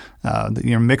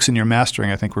 Your mix and your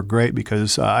mastering, I think, were great,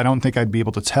 because I don't think I'd be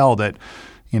able to tell that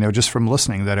just from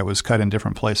listening that it was cut in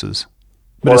different places.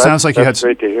 But it sounds like you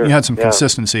had some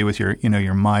consistency with your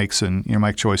your mics and your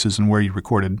mic choices and where you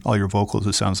recorded all your vocals.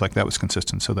 It sounds like that was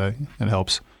consistent, so that it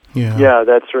helps. Yeah,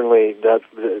 that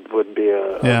would be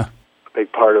a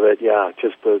big part of it. Yeah,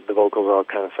 just the vocals all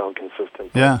kind of sound consistent.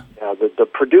 Yeah. The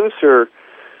producer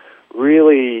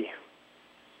really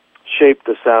shaped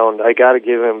the sound. I can't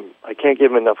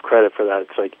give him enough credit for that.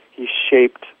 It's like he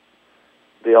shaped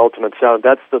the ultimate sound.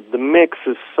 That's the mix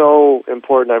is so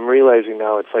important. I'm realizing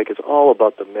now it's all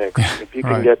about the mix. If you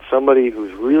can get somebody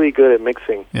who's really good at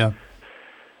mixing,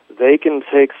 they can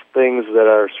take things that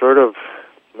are sort of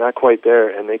not quite there,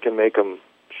 and they can make them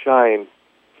shine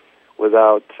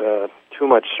without too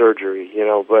much surgery,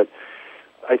 But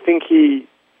I think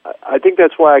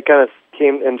that's why I kind of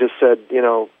came and just said,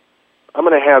 I'm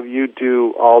going to have you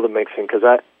do all the mixing, because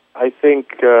I think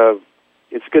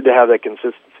it's good to have that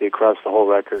consistency across the whole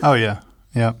record. Oh, yeah.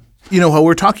 Yeah. While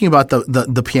we're talking about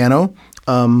the piano,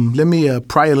 let me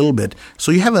pry a little bit.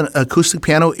 So you have an acoustic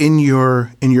piano in your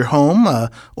home,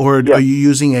 or are you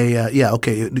using a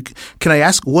okay. Can I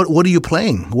ask what are you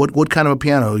playing? What kind of a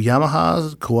piano?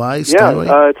 Yamaha, Kawai, Steinway?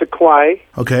 Yeah, it's a Kawai.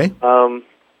 Okay.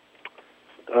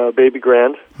 Baby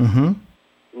Grand. Mm-hmm.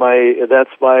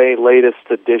 That's my latest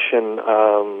edition.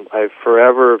 I've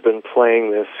forever been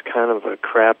playing this kind of a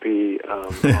crappy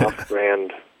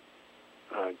off-brand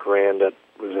Grand that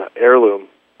was an heirloom.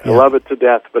 Yeah. I love it to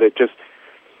death, but it just,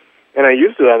 and I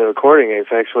used it on the recording. It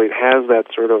has that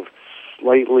sort of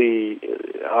slightly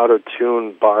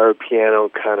out-of-tune bar piano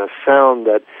kind of sound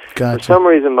that, for some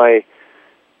reason, my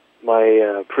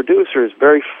producer is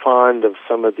very fond of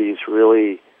some of these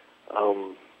really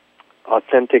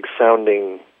authentic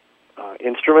sounding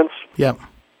instruments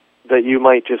that you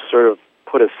might just sort of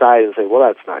put aside and say, well,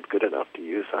 that's not good enough to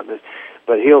use on this.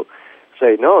 But he'll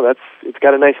say, no, it's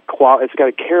got a nice it's got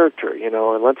a character,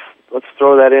 and let's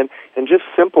throw that in. And just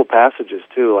simple passages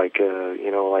too, like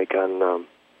like on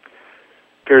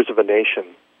Fears of a Nation.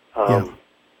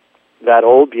 that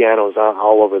old piano is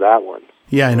all over that one.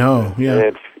 Yeah, I know.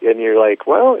 Yeah. And you're like,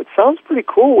 well, it sounds pretty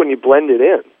cool when you blend it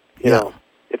in. You know,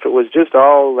 if it was just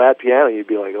all that piano, you'd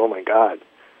be like, oh my God,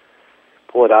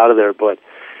 pull it out of there. But,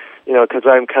 you know, because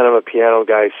I'm kind of a piano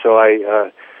guy, so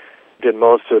I did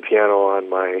most of the piano on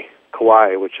my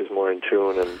Kawai, which is more in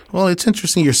tune. And well, it's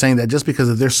interesting you're saying that, just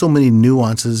because there's so many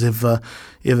nuances. If a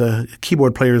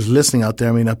keyboard player is listening out there,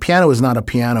 I mean, a piano is not a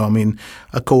piano. I mean,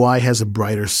 a Kawai has a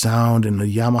brighter sound, and a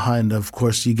Yamaha, and of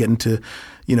course you get into,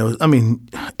 you know, I mean,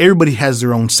 everybody has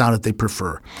their own sound that they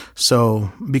prefer.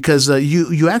 So because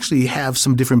you actually have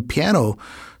some different piano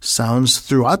sounds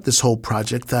throughout this whole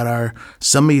project that are,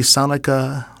 some may sound like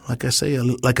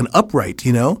like an upright,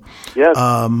 you know. Yes.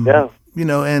 Yeah. You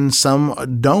know, and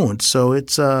some don't. So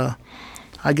it's, I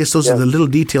guess those are the little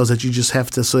details that you just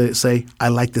have to say, I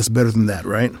like this better than that,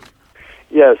 right?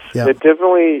 Yes. Yeah. It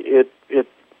definitely,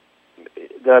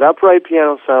 that upright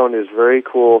piano sound is very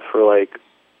cool for like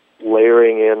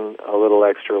layering in a little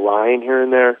extra line here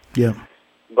and there. Yeah.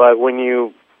 But when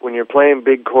you're playing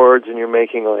big chords and you're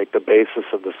making like the basis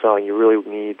of the song, you really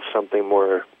need something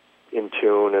more in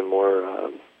tune and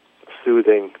more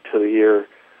soothing to the ear.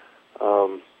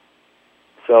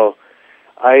 So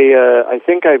I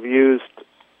think I used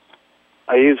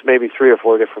maybe 3 or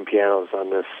 4 different pianos on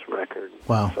this record.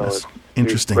 Wow, so that's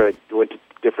interesting. I went to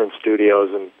different studios,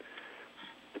 and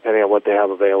depending on what they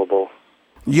have available.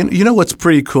 You know what's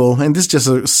pretty cool, and this is just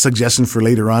a suggestion for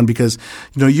later on, because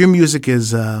you know your music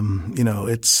is you know,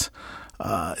 it's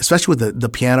especially with the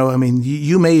piano. I mean,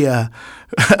 you may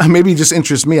maybe just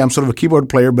interest me. I'm sort of a keyboard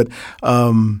player, but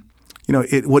you know,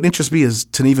 what interests me is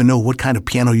to even know what kind of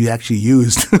piano you actually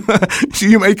used. So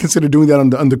you might consider doing that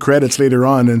on the credits later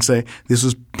on and say this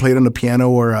was played on a piano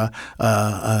or a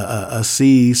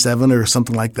C7 or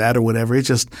something like that or whatever. It's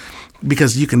just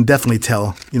because you can definitely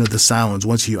tell, you know, the sounds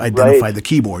once you identify the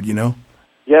keyboard, you know?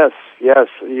 Yes,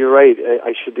 you're right.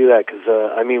 I should do that because,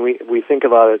 I mean, we think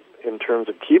about it in terms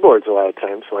of keyboards a lot of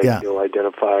times. Like you'll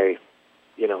identify,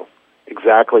 you know,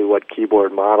 exactly what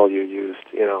keyboard model you used,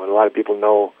 you know, and a lot of people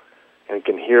know and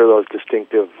can hear those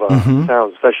distinctive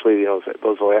sounds, especially, you know,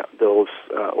 those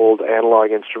old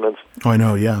analog instruments. Oh, I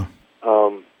know, yeah.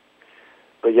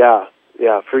 But yeah,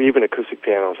 for even acoustic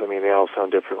pianos, I mean, they all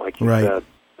sound different, like you said.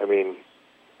 I mean,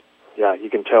 yeah, you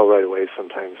can tell right away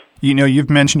sometimes. You know, you've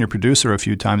mentioned your producer a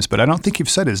few times, but I don't think you've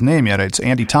said his name yet. It's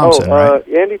Andy Thompson, right?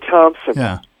 Andy Thompson.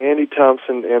 Yeah. Andy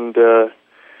Thompson, and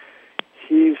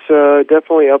he's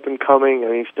definitely up and coming,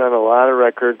 and he's done a lot of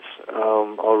records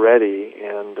already,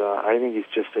 and I think he's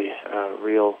just a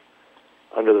real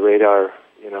under-the-radar,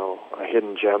 you know, a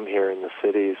hidden gem here in the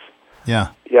cities. Yeah.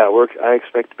 Yeah, I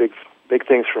expect big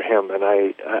things for him, and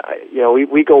I you know,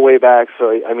 we go way back,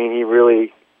 so I mean, he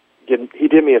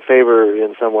did me a favor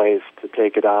in some ways to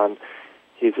take it on.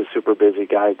 He's a super busy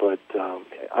guy, but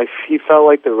he felt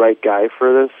like the right guy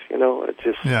for this, you know. It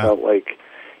just felt like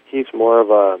he's more of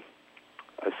a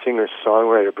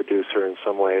singer-songwriter producer in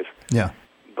some ways. Yeah.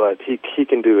 But he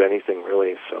can do anything,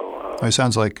 really. So it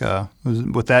sounds like,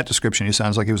 with that description, he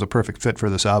sounds like he was a perfect fit for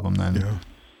this album then.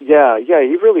 Yeah,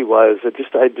 he really was.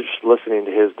 Just listening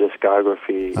to his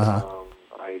discography,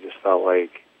 I just felt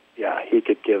like, he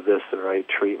could give this the right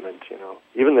treatment, you know.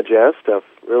 Even the jazz stuff,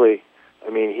 really. I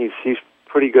mean, he's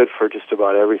pretty good for just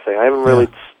about everything. I haven't really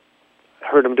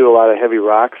heard him do a lot of heavy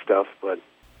rock stuff, but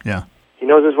he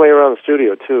knows his way around the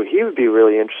studio, too. He would be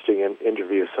really interesting in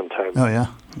interviews sometime. Oh, yeah.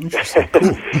 Interesting.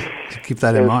 Cool. Keep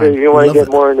that in mind. If you want to get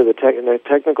more into the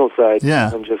technical side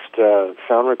and just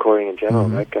sound recording in general,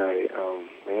 that guy,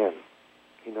 man,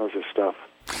 he knows his stuff.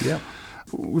 Yeah.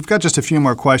 We've got just a few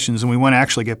more questions, and we want to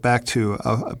actually get back to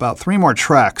about 3 more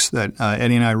tracks that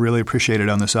Eddie and I really appreciated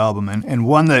on this album. And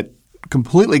one that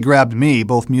completely grabbed me,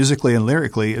 both musically and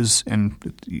lyrically, is,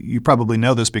 and you probably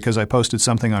know this because I posted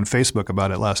something on Facebook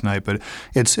about it last night, but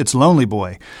it's Lonely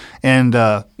Boy. And,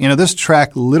 you know, this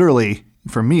track literally,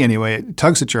 for me anyway, it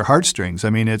tugs at your heartstrings. I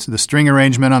mean, it's the string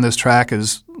arrangement on this track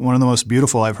is one of the most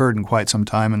beautiful I've heard in quite some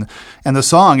time, and the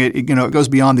song, it goes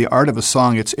beyond the art of a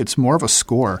song. It's more of a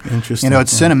score. Interesting. You know,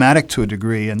 it's cinematic to a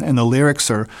degree, and the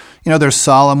lyrics are, you know, they're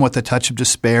solemn with a touch of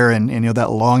despair and you know, that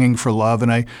longing for love.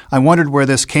 And I wondered where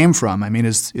this came from. I mean,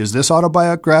 is this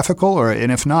autobiographical,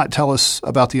 and if not, tell us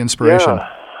about the inspiration.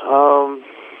 Yeah.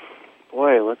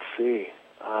 Boy, let's see.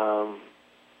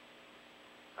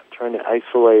 Trying to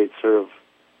isolate sort of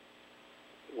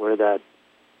where that,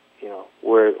 you know,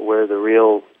 where the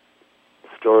real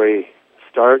story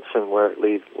starts and where it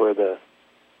leads, where the,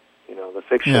 you know, the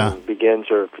fiction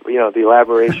begins, or, you know, the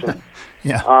elaboration.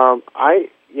 I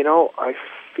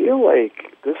feel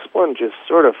like this one just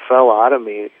sort of fell out of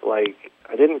me. Like,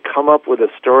 didn't come up with a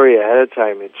story ahead of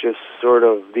time. It just sort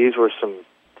of, these were some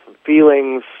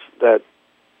feelings that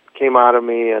came out of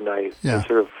me, and I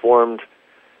sort of formed,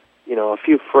 a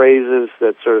few phrases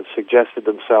that sort of suggested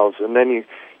themselves, and then you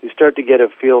start to get a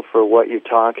feel for what you're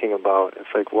talking about. It's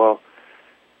like, well,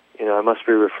 I must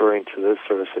be referring to this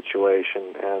sort of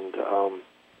situation, and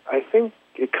I think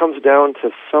it comes down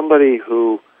to somebody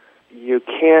who you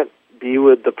can't be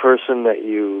with the person that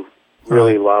you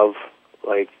really love,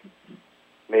 like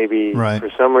maybe for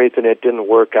some reason it didn't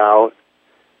work out,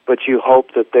 but you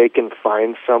hope that they can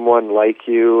find someone like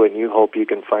you, and you hope you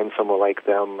can find someone like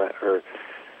them, or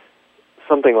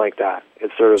something like that.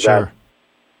 It's sort of that.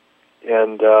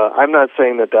 And I'm not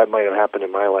saying that might have happened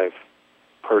in my life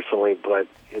personally, but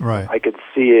I could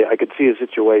see a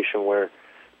situation where,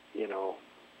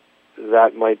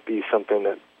 that might be something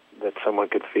that someone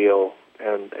could feel,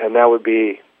 and that would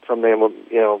be something,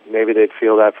 maybe they'd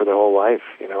feel that for their whole life,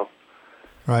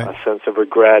 a sense of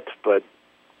regret, but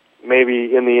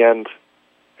maybe in the end,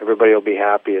 everybody will be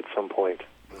happy at some point.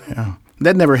 Yeah,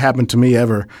 that never happened to me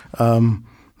ever.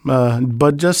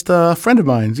 But just a friend of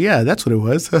mine. Yeah, that's what it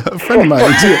was. A friend of mine.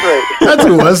 Yeah, that's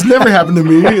what it was. Never happened to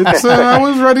me. It's I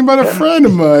was writing about a friend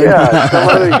of mine. Yeah, some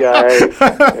other guy.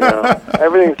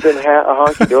 Everything's been a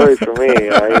honky-dory for me.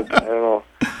 I don't know.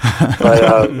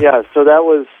 But so that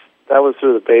was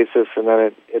sort of the basis, and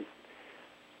then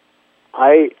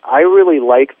I really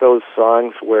like those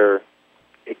songs where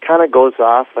it kind of goes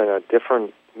off in a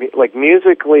different, like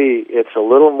musically, it's a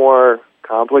little more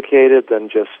complicated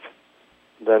than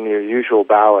your usual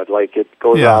ballad. Like it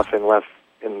goes off and left,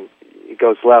 and it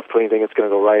goes left when you think it's going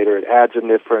to go right, or it adds a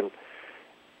different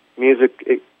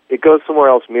music. It goes somewhere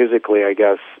else musically, I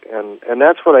guess, and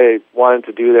that's what I wanted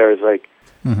to do there. Is like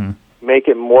make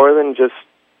it more than just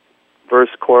verse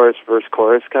chorus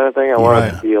kind of thing. I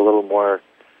wanted it to be a little more,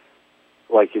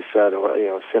 like you said, or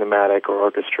cinematic or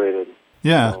orchestrated.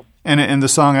 Yeah. And the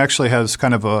song actually has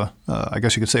kind of a, I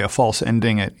guess you could say, a false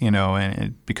ending.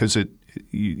 Because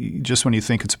just when you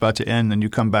think it's about to end, then you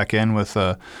come back in with,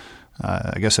 I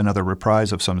guess, another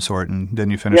reprise of some sort, and then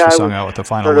you finish the song out with the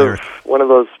final lyric. One of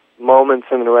those moments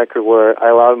in the record where I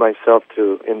allowed myself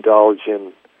to indulge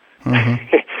in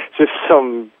just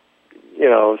some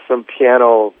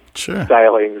piano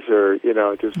stylings, or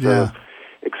just sort of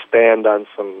expand on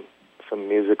some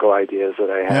musical ideas that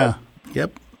I had. Yeah.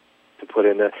 Yep. To put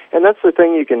in there, and that's the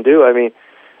thing you can do. I mean,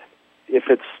 if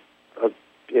it's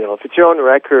if it's your own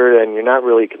record and you're not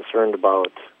really concerned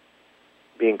about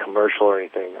being commercial or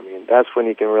anything, I mean, that's when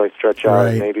you can really stretch out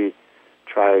and maybe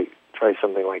try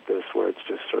something like this, where it's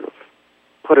just sort of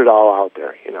put it all out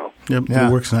there, Yep,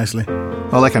 it works nicely.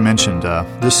 Well, like I mentioned,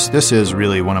 this is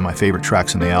really one of my favorite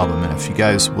tracks in the album, and if you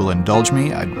guys will indulge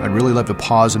me, I'd really love to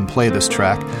pause and play this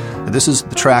track. This is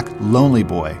the track Lonely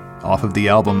Boy, off of the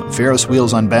album Ferris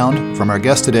Wheels Unbound, from our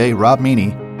guest today, Rob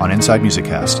Meany, on Inside Music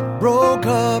Cast. Broke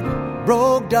up,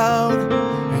 broke down,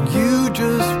 and you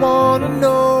just want to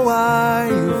know why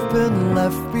you've been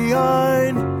left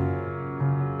behind.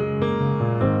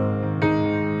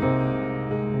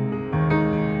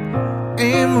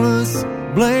 Aimless,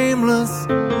 blameless,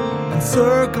 and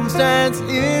circumstance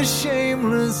is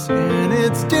shameless in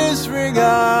its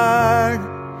disregard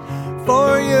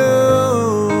for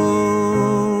you.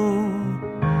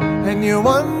 And you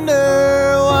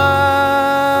wonder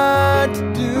what to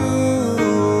do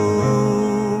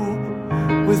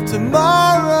with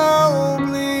tomorrow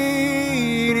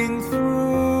bleeding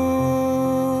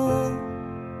through.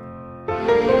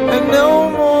 And no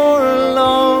more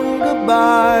long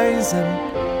goodbyes, and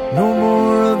no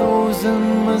more of those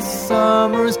endless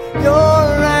summers.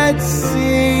 You're at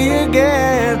sea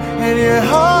again, and your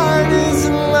heart is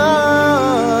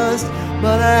lost.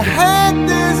 But I had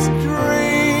this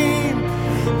dream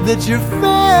that you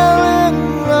fell in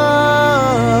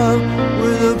love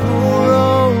with a poor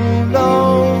old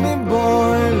lonely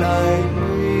boy like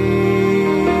me.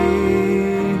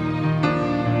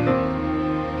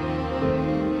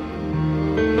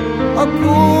 A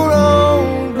poor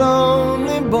old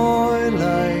lonely boy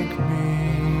like me.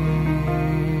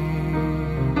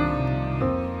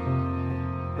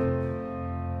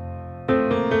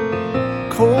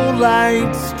 Cold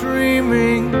light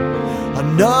streaming,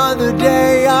 another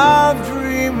day of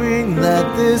dreaming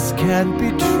that this can't be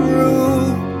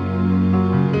true.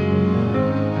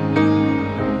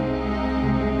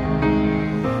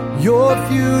 Your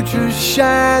future's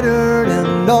shattered,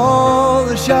 and all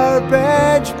the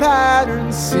sharp-edged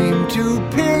patterns seem to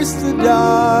pierce the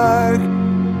dark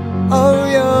of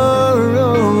your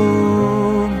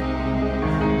room.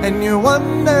 And you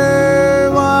wonder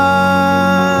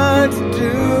what to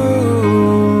do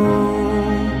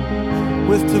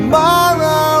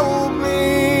tomorrow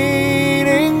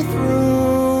bleeding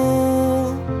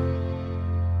through.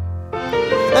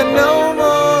 And no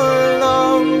more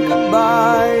long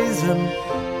goodbyes, and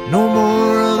no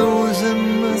more of those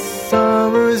endless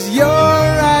summers. You're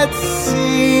at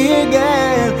sea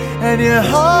again, and your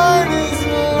heart is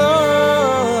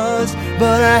lost.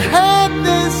 But I had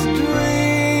this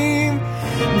dream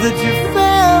that you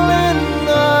fell in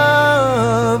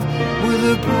love with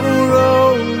a poor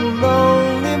old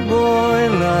lonely boy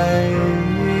like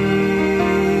me.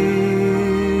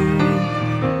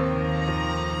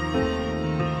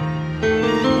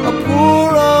 A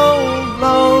poor old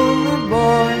lonely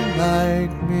boy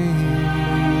like me.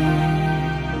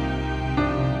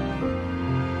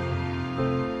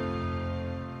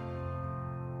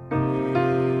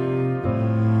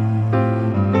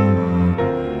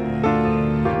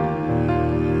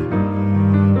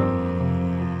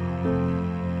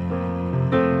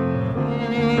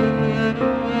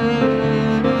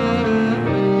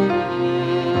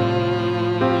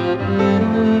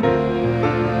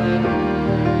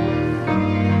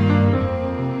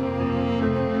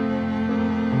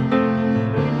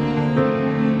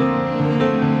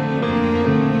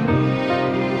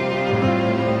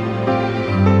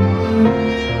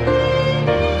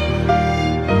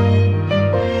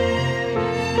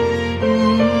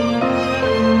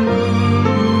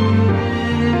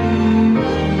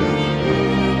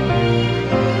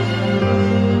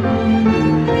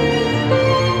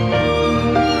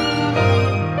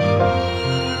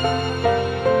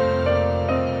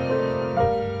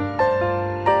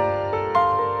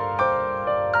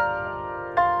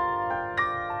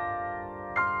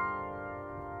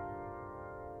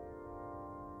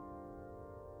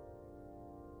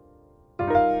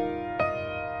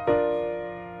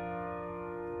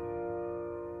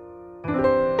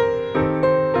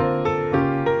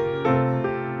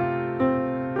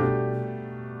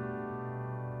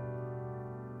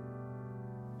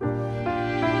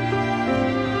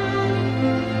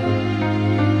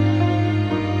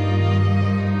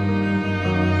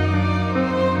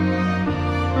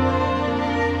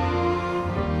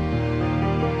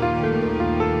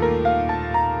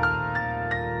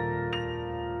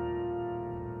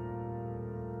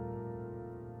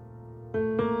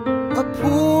 A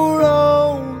poor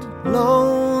old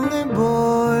lonely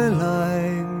boy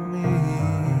like me.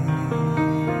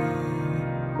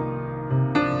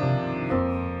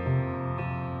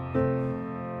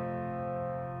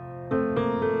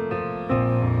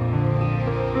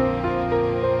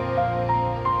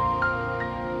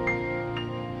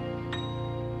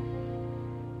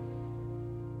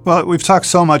 Well, we've talked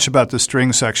so much about the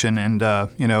string section, and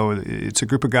it's a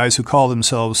group of guys who call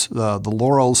themselves the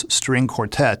Laurels String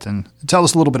Quartet. And tell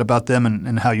us a little bit about them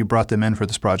and how you brought them in for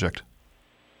this project.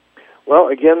 Well,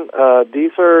 again,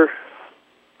 these are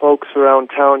folks around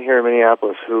town here in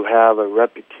Minneapolis who have a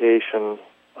reputation,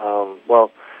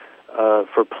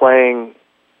 for playing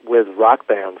with rock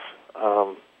bands,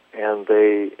 and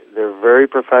they're very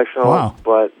professional. Wow.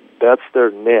 But that's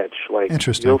their niche. Like,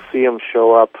 interesting. You'll see them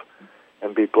show up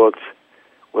and be booked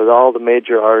with all the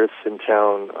major artists in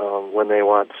town when they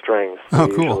want strings. Oh,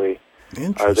 they cool. usually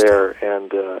are there.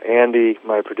 And Andy,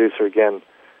 my producer, again,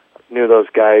 knew those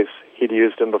guys. He'd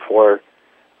used them before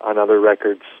on other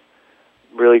records.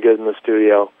 Really good in the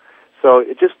studio. So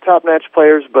it's just top-notch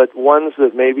players, but ones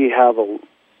that maybe have a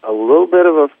little bit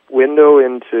of a window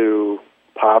into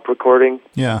pop recording.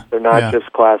 Yeah. They're not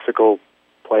just classical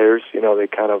players. They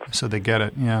kind of... So they get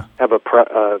it, yeah. Have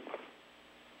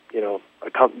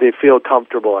they feel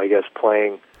comfortable, I guess,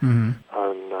 playing on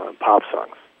pop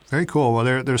songs. Very cool. Well,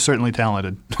 they're certainly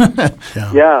talented.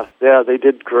 Yeah, they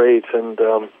did great, and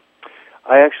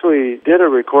I actually did a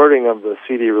recording of the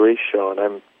CD release show,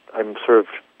 and I'm sort of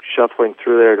shuffling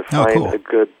through there to find a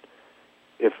good.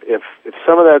 If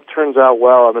some of that turns out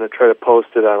well, I'm going to try to post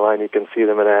it online. You can see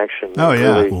them in action. Oh,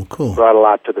 yeah. Really Cool. Brought a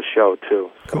lot to the show too.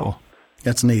 So. Cool.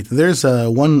 That's neat. There's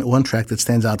one track that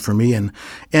stands out for me, and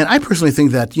I personally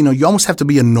think that you almost have to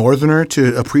be a northerner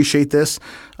to appreciate this.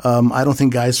 I don't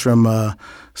think guys from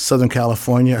Southern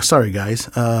California,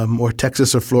 or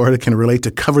Texas or Florida can relate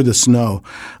to Cover the Snow.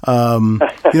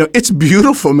 It's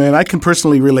beautiful, man. I can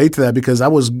personally relate to that because I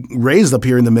was raised up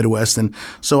here in the Midwest, and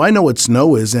so I know what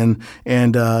snow is. And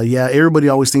everybody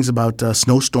always thinks about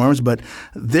snowstorms, but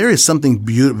there is something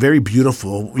very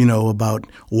beautiful, about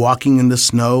walking in the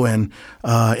snow. And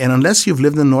unless you've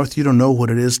lived in the North, you don't know what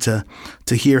it is to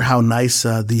hear how nice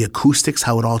the acoustics,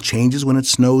 how it all changes when it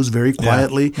snows very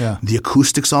quietly. differently. Yeah. The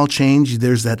acoustics all change.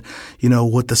 There's that,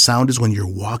 what the sound is when you're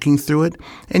walking through it.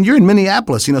 And you're in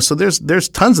Minneapolis, so there's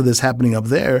tons of this happening up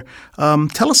there.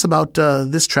 Tell us about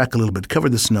this track a little bit. Cover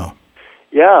the Snow.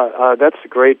 Yeah, those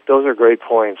are great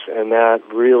points, and that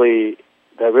really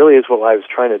is what I was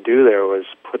trying to do there, was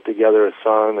put together a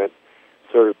song that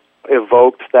sort of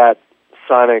evoked that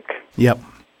sonic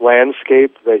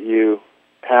landscape that you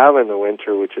have in the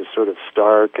winter, which is sort of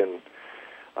stark and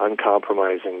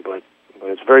uncompromising, but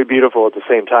it's very beautiful at the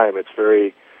same time. It's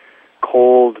very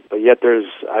cold, but yet there's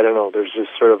just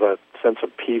sort of a sense of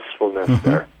peacefulness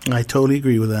there. I totally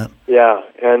agree with that. Yeah,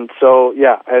 and so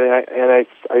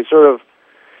I sort of,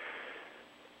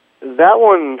 that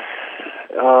one,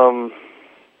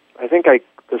 I think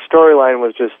the storyline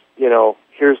was just,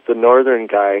 here's the northern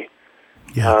guy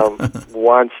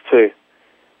wants to,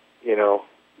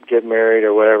 get married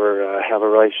or whatever, have a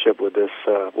relationship with this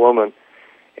woman,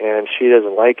 and she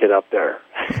doesn't like it up there.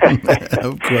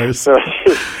 Of course. So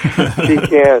she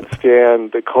can't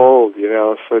stand the cold,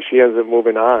 so she ends up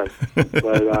moving on.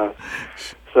 But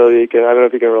so I don't know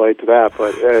if you can relate to that,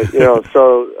 but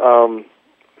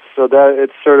so that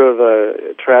it's sort of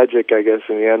tragic, I guess,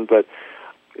 in the end. But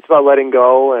it's about letting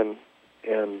go, and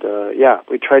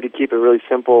we tried to keep it really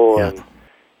simple and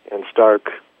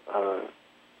stark.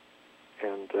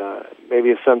 And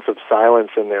maybe a sense of silence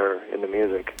in there in the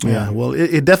music. Yeah, well,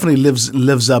 it definitely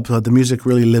lives up. The music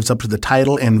really lives up to the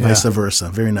title, and vice versa.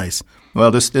 Very nice.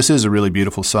 Well, this is a really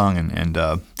beautiful song, and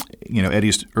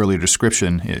Eddie's earlier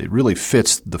description, it really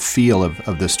fits the feel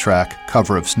of this track,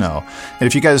 Cover of Snow. And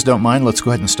if you guys don't mind, let's go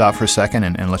ahead and stop for a second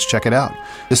and let's check it out.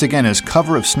 This again is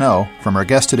Cover of Snow from our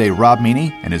guest today, Rob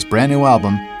Meany, and his brand new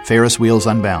album, Ferris Wheels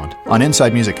Unbound, on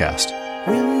Inside Musiccast.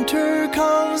 Winter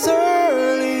comes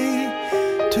early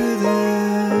to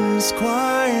this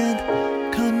quiet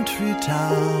country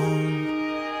town,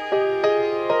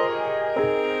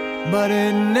 but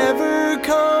it never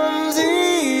comes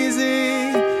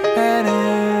easy, and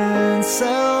it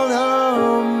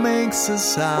seldom makes a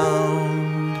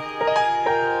sound.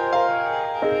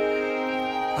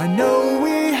 I know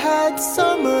we had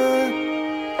summer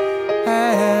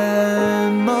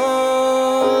and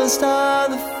most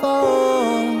of the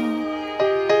fall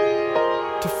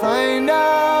to find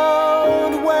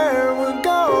out where we're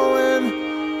going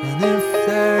and if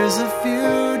there's a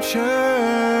future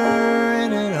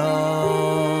in it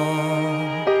all.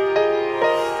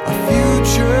 A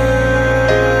future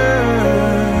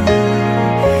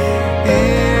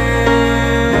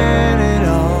in it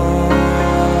all.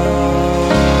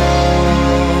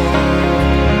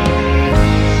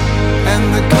 And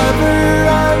the cover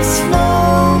of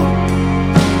snow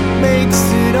makes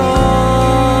it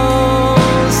all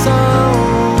so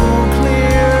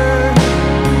clear.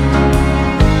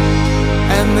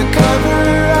 And the cover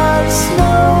of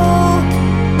snow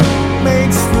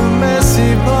makes the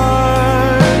messy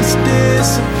parts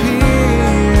disappear.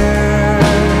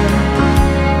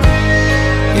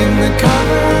 In the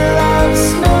cover of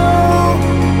snow,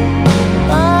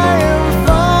 I am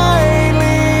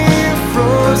finally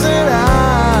frozen out.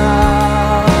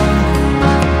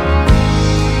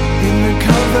 In the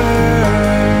cover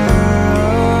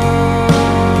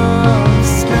of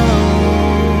snow.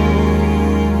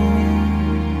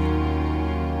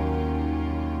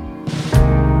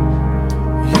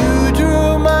 You drew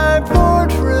my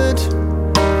portrait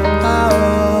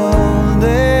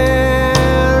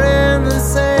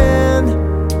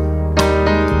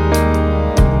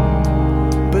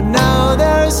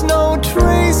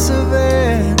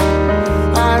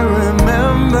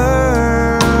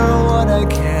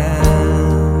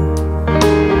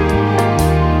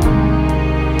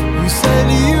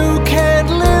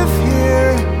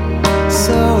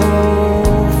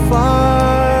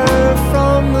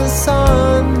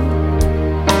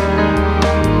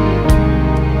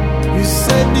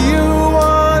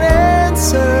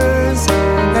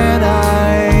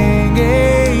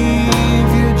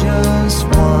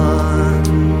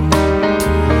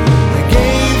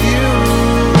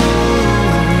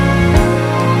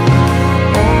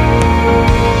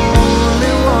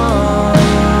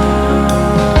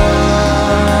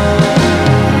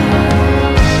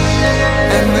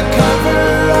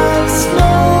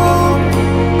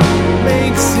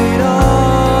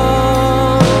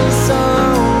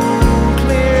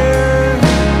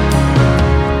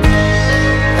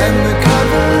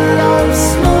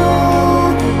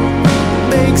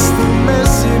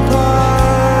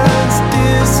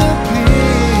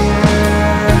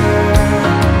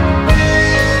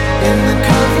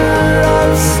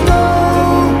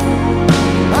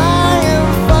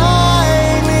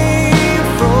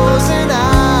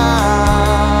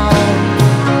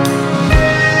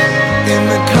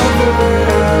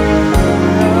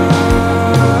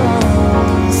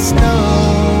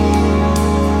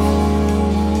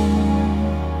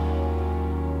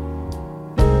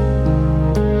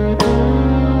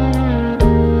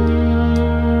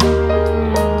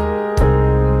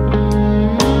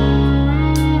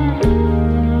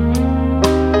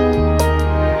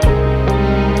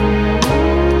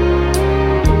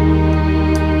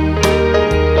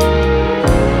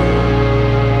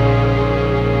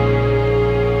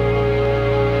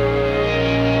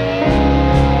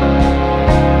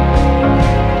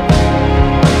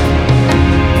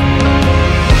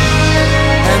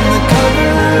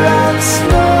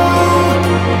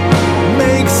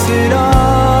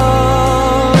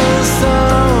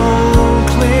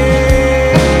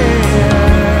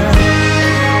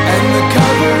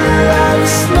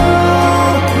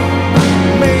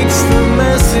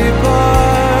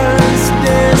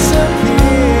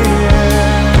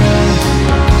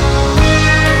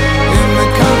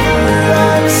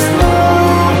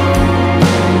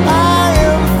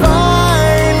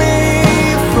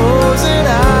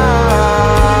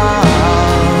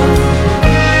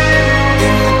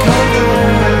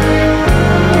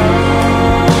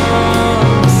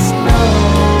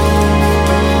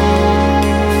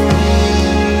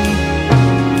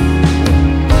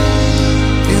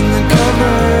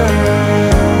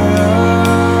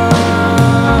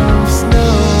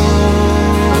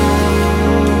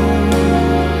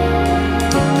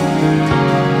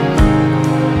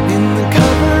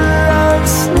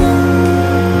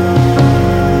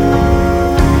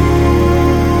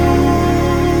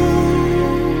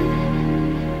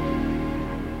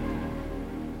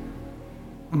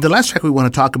The last track we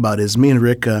want to talk about is me and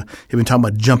Rick have been talking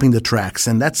about jumping the tracks,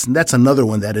 and that's another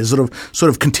one that is sort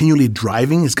of continually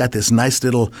driving. It's got this nice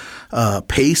little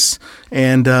pace,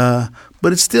 and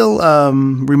but it still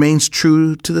remains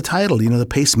true to the title. You know, the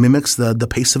pace mimics the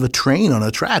pace of a train on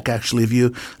a track. Actually, if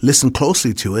you listen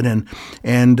closely to it,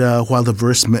 and while the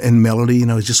verse and melody, you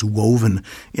know, is just woven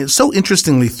so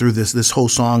interestingly through this whole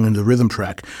song and the rhythm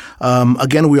track.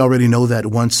 Again, we already know that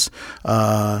once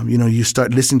you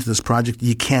start listening to this project,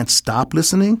 you can't stop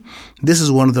listening. This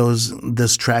is one of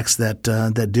those tracks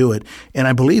that do it, and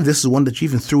I believe this is one that you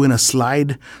even threw in a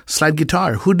slide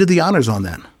guitar. Who did the honors on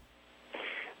that?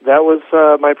 That was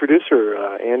my producer,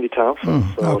 Andy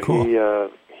Thompson. So cool.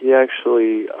 He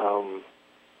actually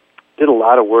did a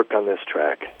lot of work on this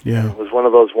track. Yeah. It was one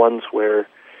of those ones where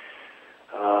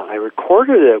I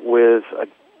recorded it with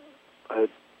a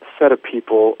set of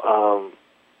people.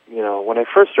 When I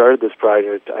first started this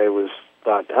project, I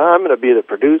thought, I'm going to be the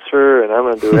producer and I'm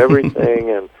going to do everything.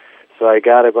 And so I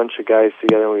got a bunch of guys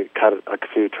together and we cut a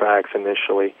few tracks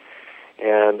initially.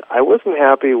 And I wasn't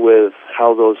happy with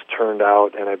how those turned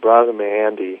out, and I brought them to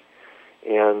Andy,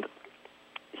 and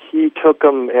he took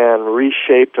them and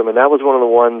reshaped them, and that was one of the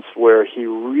ones where he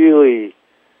really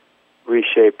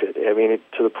reshaped it. I mean,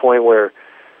 to the point where,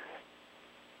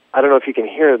 I don't know if you can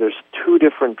hear, there's two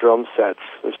different drum sets.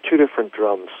 There's two different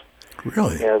drums.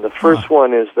 Really? And the first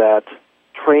one is that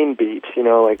train beat,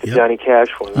 like the Johnny Cash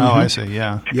one. Oh, I see,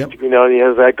 yeah. Yep. He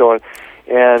has that going.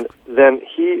 And then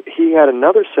he had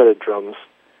another set of drums,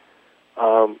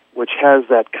 which has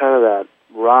that kind of that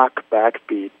rock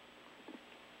backbeat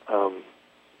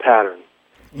pattern.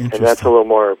 And that's a little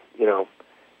more,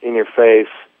 in your face,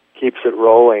 keeps it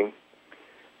rolling,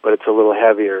 but it's a little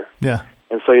heavier. Yeah.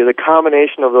 And so the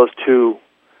combination of those two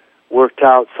worked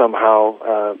out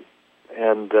somehow,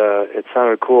 and it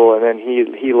sounded cool. And then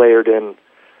he layered in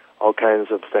all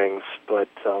kinds of things. But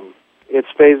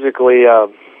it's basically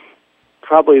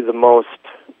probably the most,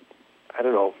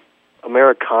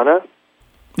 Americana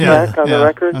track on the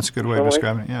record. That's a good way of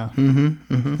describing it, yeah.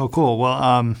 Oh, cool.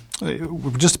 Well,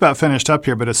 we're just about finished up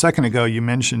here, but a second ago you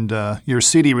mentioned your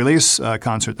CD release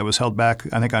concert that was held back,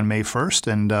 I think, on May 1st.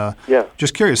 And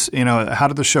just curious, how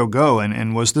did the show go?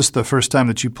 And was this the first time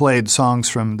that you played songs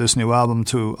from this new album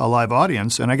to a live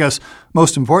audience? And I guess,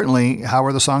 most importantly, how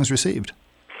were the songs received?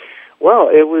 Well,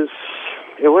 it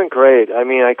went great. I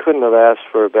mean, I couldn't have asked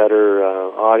for a better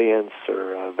audience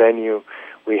or venue.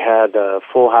 We had a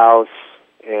full house,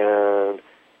 and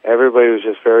everybody was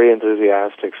just very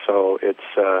enthusiastic. So it's,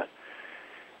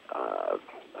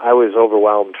 I was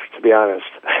overwhelmed, to be honest.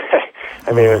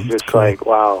 I mean, it was just cool. Like,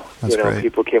 wow, that's great.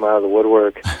 People came out of the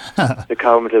woodwork to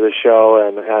come to the show,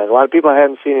 and a lot of people I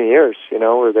hadn't seen in years,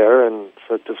 were there and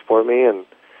so to support me, and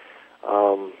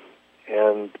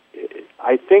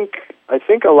I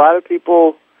think a lot of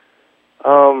people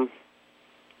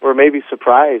were maybe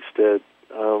surprised at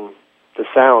the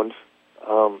sound.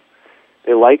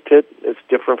 They liked it. It's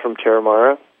different from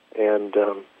Terramara, and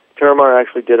Terramara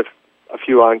actually did a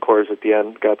few encores at the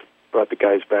end. Brought the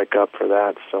guys back up for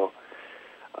that. So,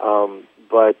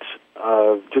 but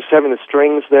just having the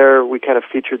strings there, we kind of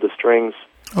featured the strings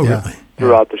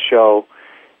throughout the show,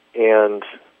 and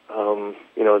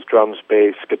it was drums,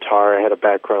 bass, guitar. I had a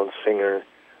background singer.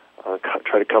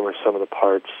 Try to cover some of the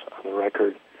parts on the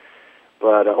record,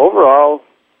 but overall,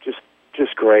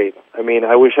 just great. I mean,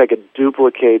 I wish I could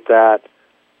duplicate that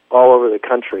all over the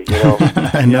country.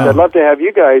 I know. I'd love to have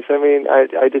you guys. I mean,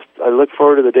 I look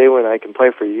forward to the day when I can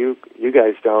play for you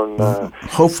guys down.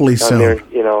 Hopefully down soon.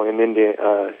 There, in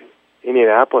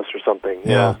Indianapolis or something.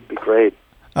 Yeah, it'd be great.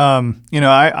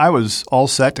 I was all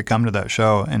set to come to that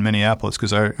show in Minneapolis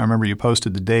because I remember you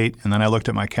posted the date, and then I looked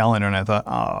at my calendar and I thought,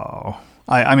 oh.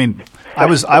 I mean, I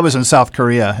was in South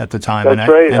Korea at the time. That's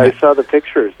right. I saw the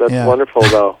pictures. That's wonderful,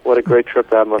 though. What a great trip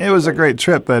that must have been. It was a great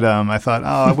trip, but I thought,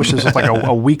 I wish this was like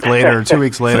a week later or 2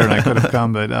 weeks later and I could have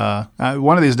come. But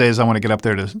one of these days I want to get up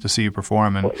there to see you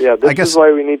perform. And this is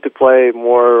why we need to play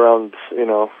more around,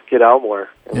 get out more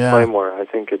and play more. I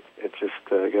think it's just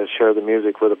got to share the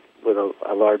music with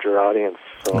a larger audience.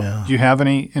 So. Yeah. Do you have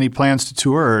any plans to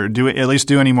tour, or at least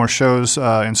do any more shows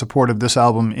in support of this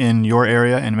album in your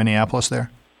area in Minneapolis there?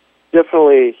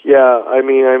 Definitely, yeah. I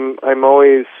mean,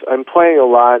 I'm playing a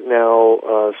lot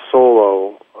now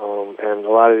solo, and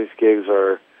a lot of these gigs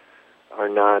are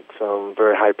not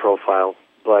very high profile,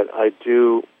 but I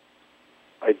do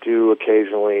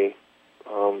occasionally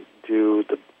do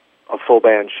a full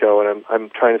band show, and I'm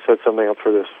trying to set something up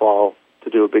for this fall to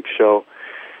do a big show.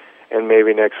 And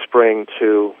maybe next spring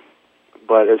too.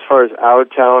 But as far as out of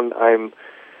town, I'm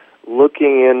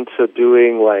looking into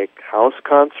doing like house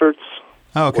concerts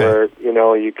Oh, okay. Where,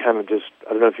 you kind of just,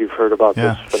 I don't know if you've heard about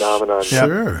this phenomenon. Yeah.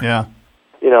 Sure. Yeah.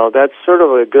 That's sort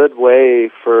of a good way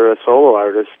for a solo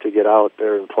artist to get out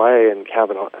there and play and have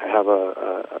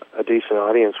a decent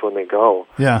audience when they go.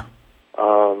 Yeah.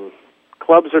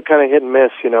 Clubs are kind of hit and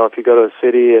miss. If you go to a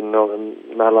city and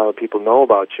not a lot of people know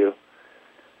about you,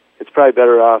 it's probably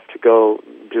better off to go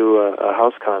do a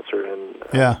house concert and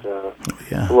it's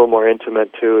a little more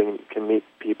intimate too, and you can meet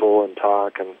people and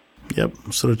talk and.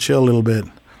 Yep, sort of chill a little bit.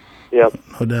 Yep.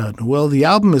 No doubt. Well, the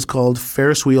album is called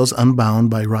Ferris Wheels Unbound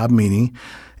by Rob Meany,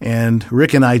 and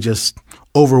Rick and I just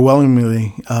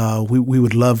overwhelmingly, we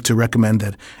would love to recommend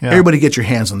that everybody get your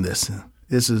hands on this.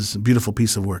 This is a beautiful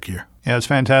piece of work here. Yeah, it's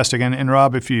fantastic. And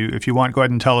Rob, if you want, go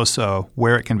ahead and tell us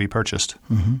where it can be purchased.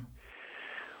 Mm-hmm.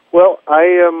 Well, I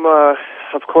am,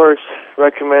 of course,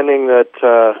 recommending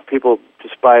that people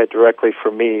just buy it directly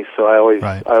from me. So I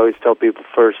always tell people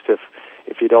first,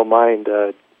 if you don't mind,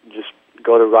 just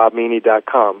go to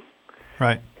robmeany.com.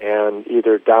 Right. And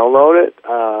either download it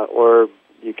or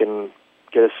you can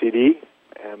get a CD,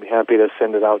 and I'd be happy to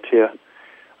send it out to you.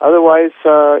 Otherwise,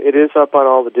 it is up on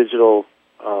all the digital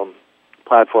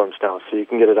platforms now, so you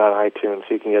can get it on iTunes,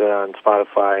 you can get it on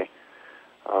Spotify.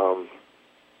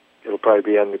 It'll probably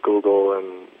be on the Google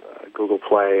and Google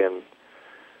Play, and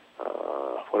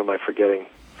what am I forgetting?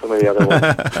 Some of the other ones.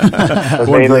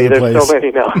 Mainly, there's so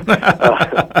many now.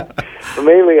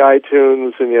 Mainly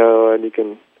iTunes, and you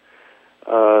can.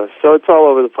 So it's all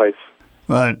over the place.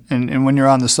 And when you're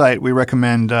on the site, we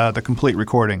recommend the complete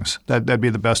recordings. That'd be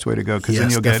the best way to go, because then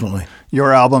you'll get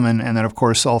your album and then, of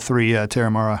course, all three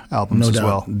Terramara albums as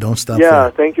well. Don't stop. Yeah,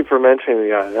 thank you for mentioning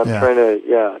that. I'm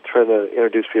trying to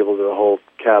introduce people to the whole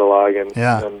catalog and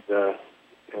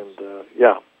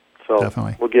so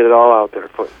definitely. We'll get it all out there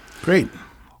for you. Great.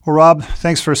 Well, Rob,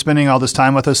 thanks for spending all this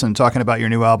time with us and talking about your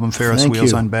new album, Ferris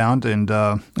Wheels Unbound. And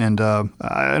I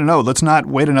don't know, let's not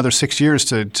wait another 6 years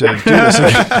to do this.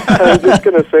 I was just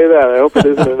going to say that. I hope it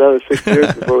isn't another 6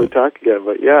 years before we talk again.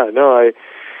 But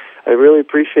I really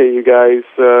appreciate you guys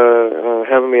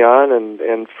having me on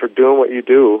and for doing what you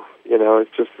do.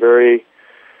 It's just very,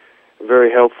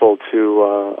 very helpful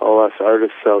to all us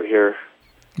artists out here.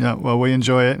 Yeah, well, we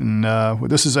enjoy it. And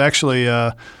this is actually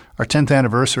our 10th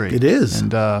anniversary. It is.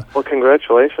 And, well,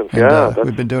 congratulations.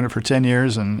 We've been doing it for 10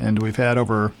 years, and we've had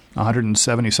over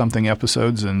 170-something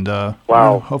episodes, and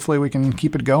hopefully we can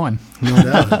keep it going. No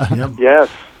doubt. Yep. Yes.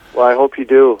 Well, I hope you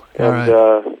do. And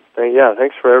right.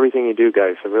 Thanks for everything you do,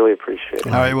 guys. I really appreciate it.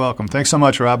 All right, you're welcome. Thanks so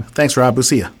much, Rob. Thanks, Rob. We'll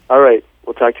see you. All right.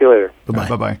 We'll talk to you later. Bye-bye.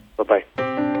 Bye-bye.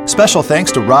 Bye-bye. Special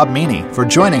thanks to Rob Meany for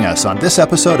joining us on this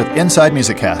episode of Inside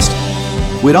Music Cast.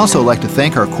 We'd also like to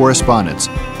thank our correspondents,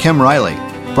 Kim Riley,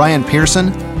 Brian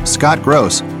Pearson, Scott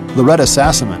Gross, Loretta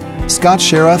Sassaman, Scott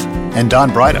Sheriff, and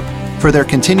Don Brydup for their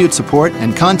continued support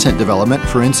and content development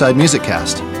for Inside Music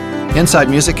Cast. Inside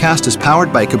Music Cast is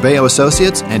powered by Cabello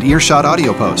Associates and Earshot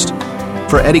Audio Post.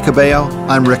 For Eddie Cabello,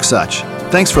 I'm Rick Such.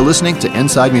 Thanks for listening to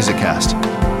Inside Music Cast.